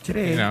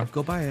today, you know,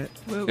 go buy it.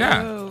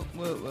 Yeah.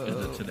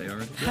 Is it today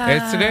already?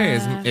 It's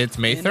today. It's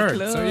May In the 3rd.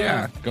 club. So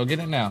yeah, go get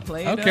it now.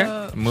 Play it Okay,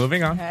 up.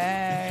 moving on.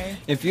 Hey.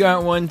 If you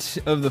aren't one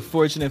of the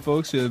fortunate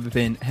folks who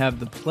have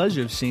the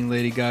pleasure of seeing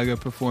Lady Gaga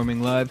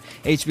performing live,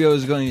 HBO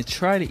is going to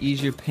try to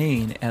ease your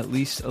pain at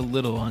least a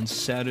little. On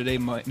Saturday,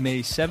 May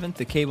 7th,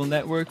 the cable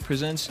network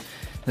presents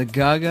the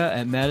Gaga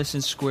at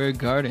Madison Square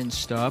Garden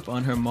stop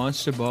on her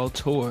Monster Ball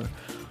tour.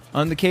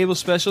 On the cable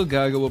special,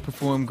 Gaga will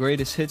perform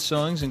greatest hit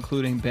songs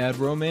including Bad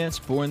Romance,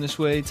 Born This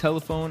Way,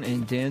 Telephone,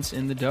 and Dance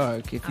in the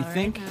Dark. If you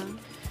think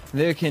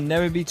there can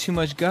never be too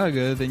much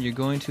Gaga, then you're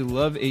going to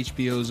love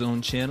HBO's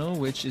own channel,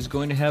 which is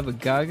going to have a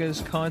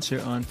Gaga's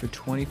concert on for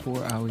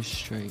 24 hours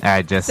straight.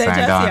 I just Say, signed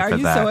Jesse, on are for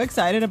you that. so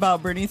excited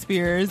about Britney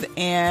Spears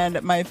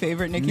and my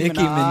favorite Nicki Nicki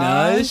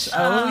Minaj? Minaj.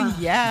 Oh,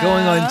 yeah.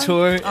 Going on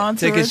tour. tour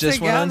Tickets just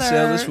went on sale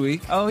together. this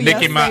week. Oh,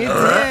 Nicki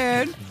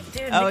yes, they did.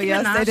 Dude, Oh, Nicki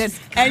yes, Minaj they did. is-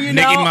 And you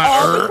Nicki know, Minaj.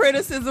 all the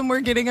criticism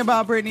we're getting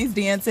about Britney's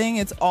dancing,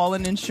 it's all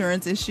an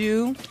insurance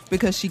issue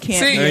because she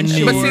can't See, be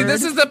insured. but see,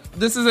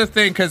 this is the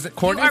thing, because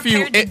Courtney, You are if you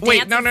paired to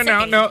wait, dance and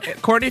sing. no,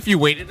 Courtney, if you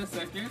waited a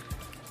second,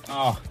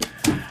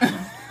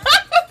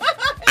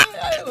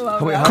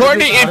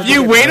 Courtney, if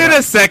you waited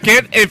a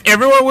second, if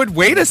everyone would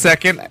wait a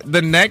second,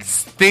 the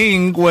next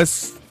thing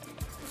was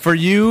for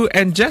you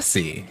and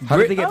Jesse. How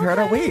did they get paired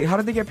up? Wait, how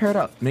did they get paired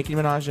up? Nicki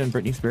Minaj and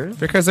Britney Spears?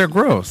 Because they're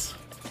gross.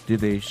 Did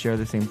they share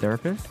the same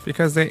therapist?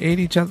 Because they ate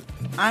each other.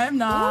 I'm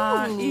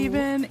not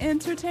even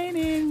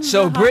entertaining.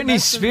 So the hot Britney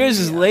mess of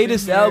Spears' me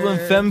latest up in album,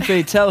 here. Femme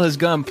Fatale, has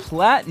gone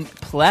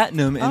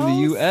platinum in the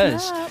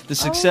U.S. snap. The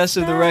success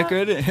of the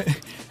record, her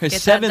that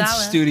seventh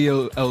dollar.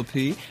 studio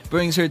LP,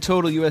 brings her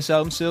total U.S.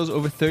 album sales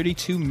over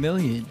 32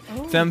 million.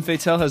 Femme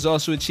Fatale has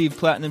also achieved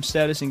platinum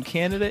status in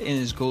Canada and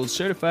is gold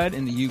certified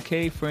in the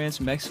U.K., France,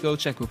 Mexico,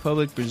 Czech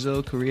Republic,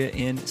 Brazil, Korea,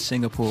 and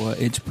Singapore.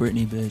 It's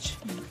Britney, bitch.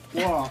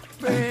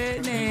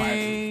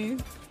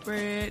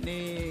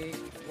 Britney.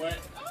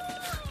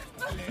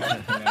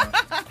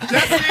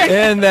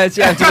 And that's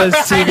AfterBuzz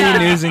TV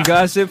news and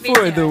gossip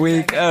for the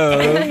week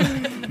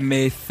of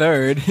May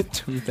 3rd,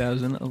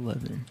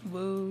 2011.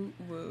 Woo,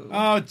 woo.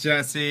 Oh,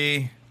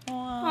 Jesse.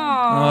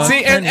 Aw,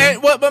 See, Kenny.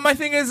 and what? But my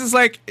thing is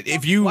like,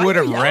 if you would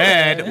have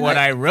read what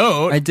I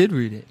wrote, I did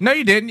read it. No,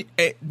 you didn't.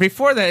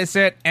 Before that, it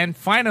said, and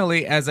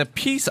finally, as a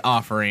peace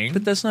offering.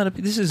 But that's not a.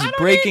 This is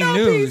breaking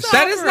news.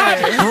 That is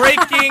not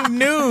breaking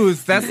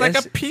news. That's like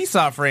Yes. a peace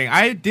offering.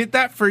 I did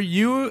that for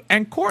you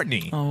and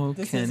Courtney. Oh,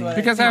 Kenny.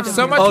 Because I have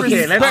so much Okay,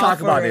 respect. let's talk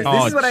about this.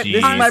 This is this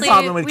is my Honestly,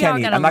 problem with we all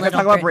Kenny. got a I'm not gonna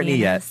talk little about Britney Britney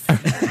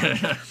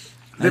yet.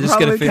 I just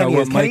gotta figure out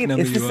what mic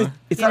number it's you just are.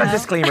 it's not a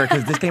disclaimer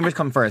because disclaimers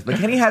come first. But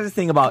Kenny has this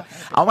thing about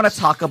I want to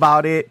talk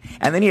about it,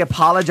 and then he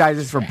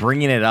apologizes for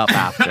bringing it up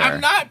after.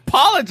 I'm not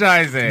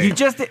apologizing. You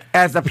just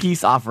as a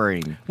peace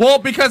offering. Well,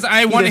 because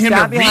I wanted him to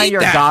stand behind read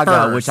your that Gaga,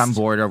 first. which I'm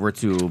bored over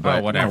too.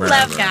 But whatever.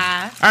 Love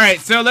guy. All right,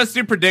 so let's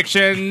do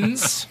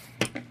predictions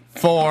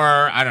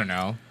for I don't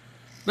know.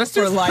 Let's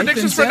do For life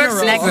predictions in for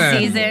next general.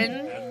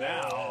 season. Season.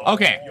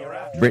 Okay.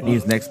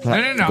 Britney's next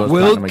No. goes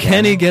Will platinum again.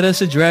 Kenny get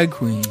us a drag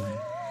queen?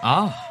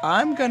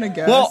 I'm gonna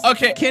guess. Well,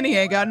 okay. Kenny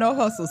ain't got no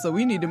hustle, so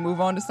we need to move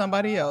on to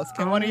somebody else.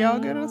 Can one of y'all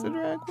get us a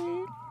drag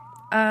queen?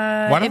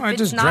 Why don't if I it's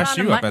just not dress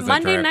on you up as a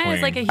Monday drag night queen?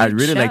 is like a huge I'd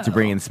really like to show.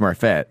 bring in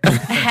Smurfette.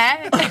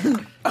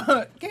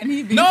 Can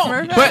he be No,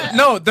 Smurfette? but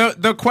no.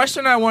 The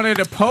question I wanted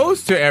to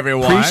pose to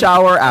everyone.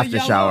 Pre-shower, after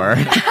shower.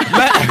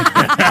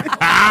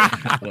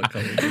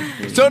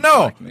 So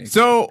no.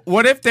 So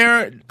what if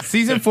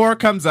season 4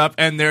 comes up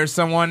and there's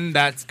someone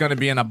that's going to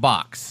be in a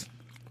box?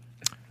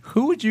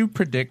 Who would you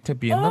predict to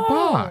be in the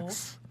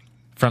box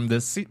from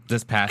this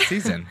past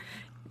season?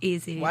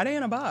 Easy. Why they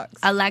in a box?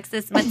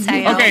 Alexis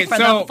Mateo Okay, for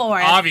so the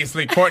 4th.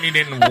 obviously Courtney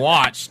didn't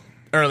watch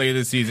earlier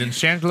this season.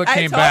 Shangela I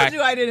came told back.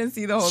 you I didn't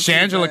see the whole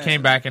Shangela season.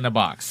 came back in the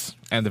box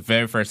in the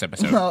very first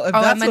episode. Well, if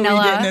Oh, that's what we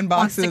Manila getting in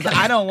wants to boxes, come.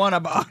 I don't want a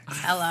box.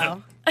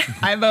 Hello.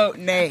 I vote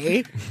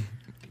nay.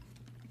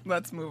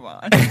 Let's move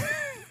on.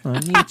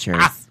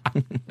 Natures.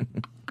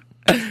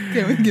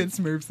 Can we get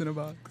Smurfs in a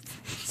box?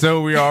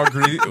 So we all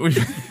agree.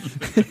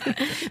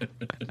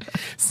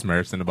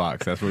 Smurfs in the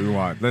box. That's what we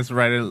want. Let's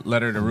write a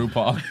letter to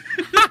RuPaul.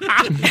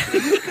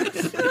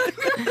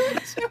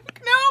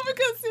 No,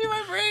 because see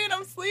my brain,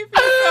 I'm sleepy.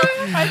 So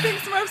I think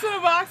Smurfs in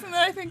a box, and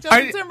then I think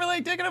Justin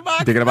Timberlake dick in a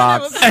box. Dick in a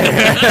box.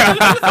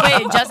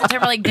 Wait, Justin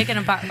Timberlake dick in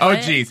a box. Oh, What?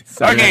 jeez.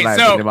 Sorry, Okay,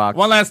 that's so my box.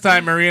 one last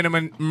time, Maria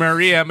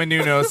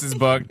Menounos'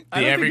 book, The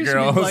I don't Every think you should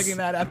be Girl's plugging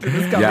that after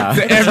this Yeah.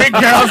 The Every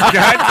Girl's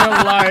Guide to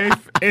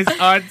Life is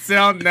on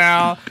sale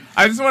now.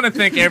 I just want to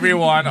thank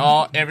everyone.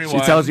 She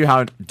tells you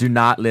how do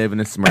not live in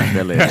a Smurf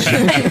village.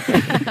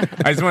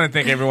 I just want to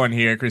thank everyone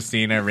here: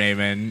 Christina,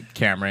 Raymond,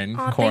 Cameron,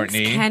 Aw,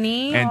 Courtney, thanks,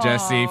 Kenny. and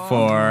Jesse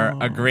for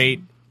a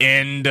great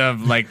end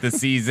of the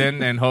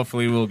season, and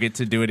hopefully we'll get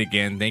to do it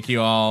again. Thank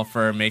you all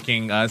for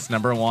making us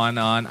number 1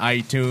 on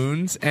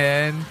iTunes,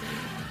 and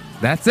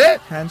that's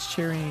it. Hands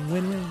cheering,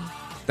 win-win.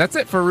 That's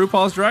it for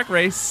RuPaul's Drag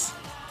Race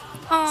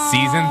Aw,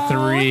 Season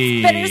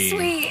 3. it's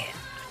bittersweet.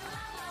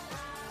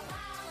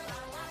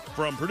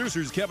 From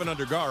producers Kevin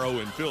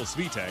Undergaro and Phil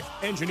Svitek,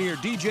 engineer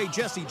DJ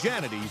Jesse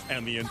Janity,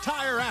 and the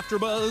entire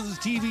AfterBuzz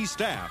TV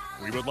staff,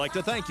 we would like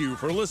to thank you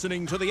for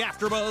listening to the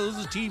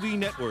AfterBuzz TV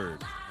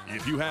network.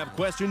 If you have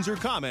questions or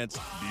comments,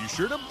 be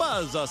sure to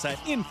buzz us at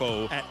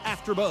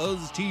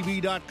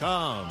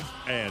info@AfterBuzzTV.com.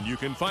 And you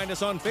can find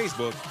us on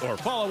Facebook or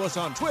follow us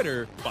on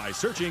Twitter by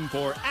searching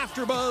for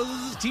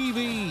AfterBuzz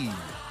TV.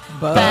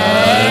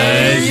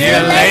 Buzz you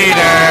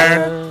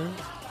later.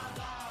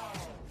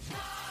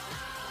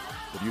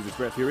 The views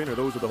expressed herein are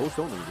those of the host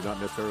only and do not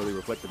necessarily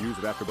reflect the views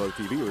of AfterBuzz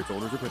TV or its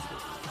owners or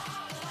principals.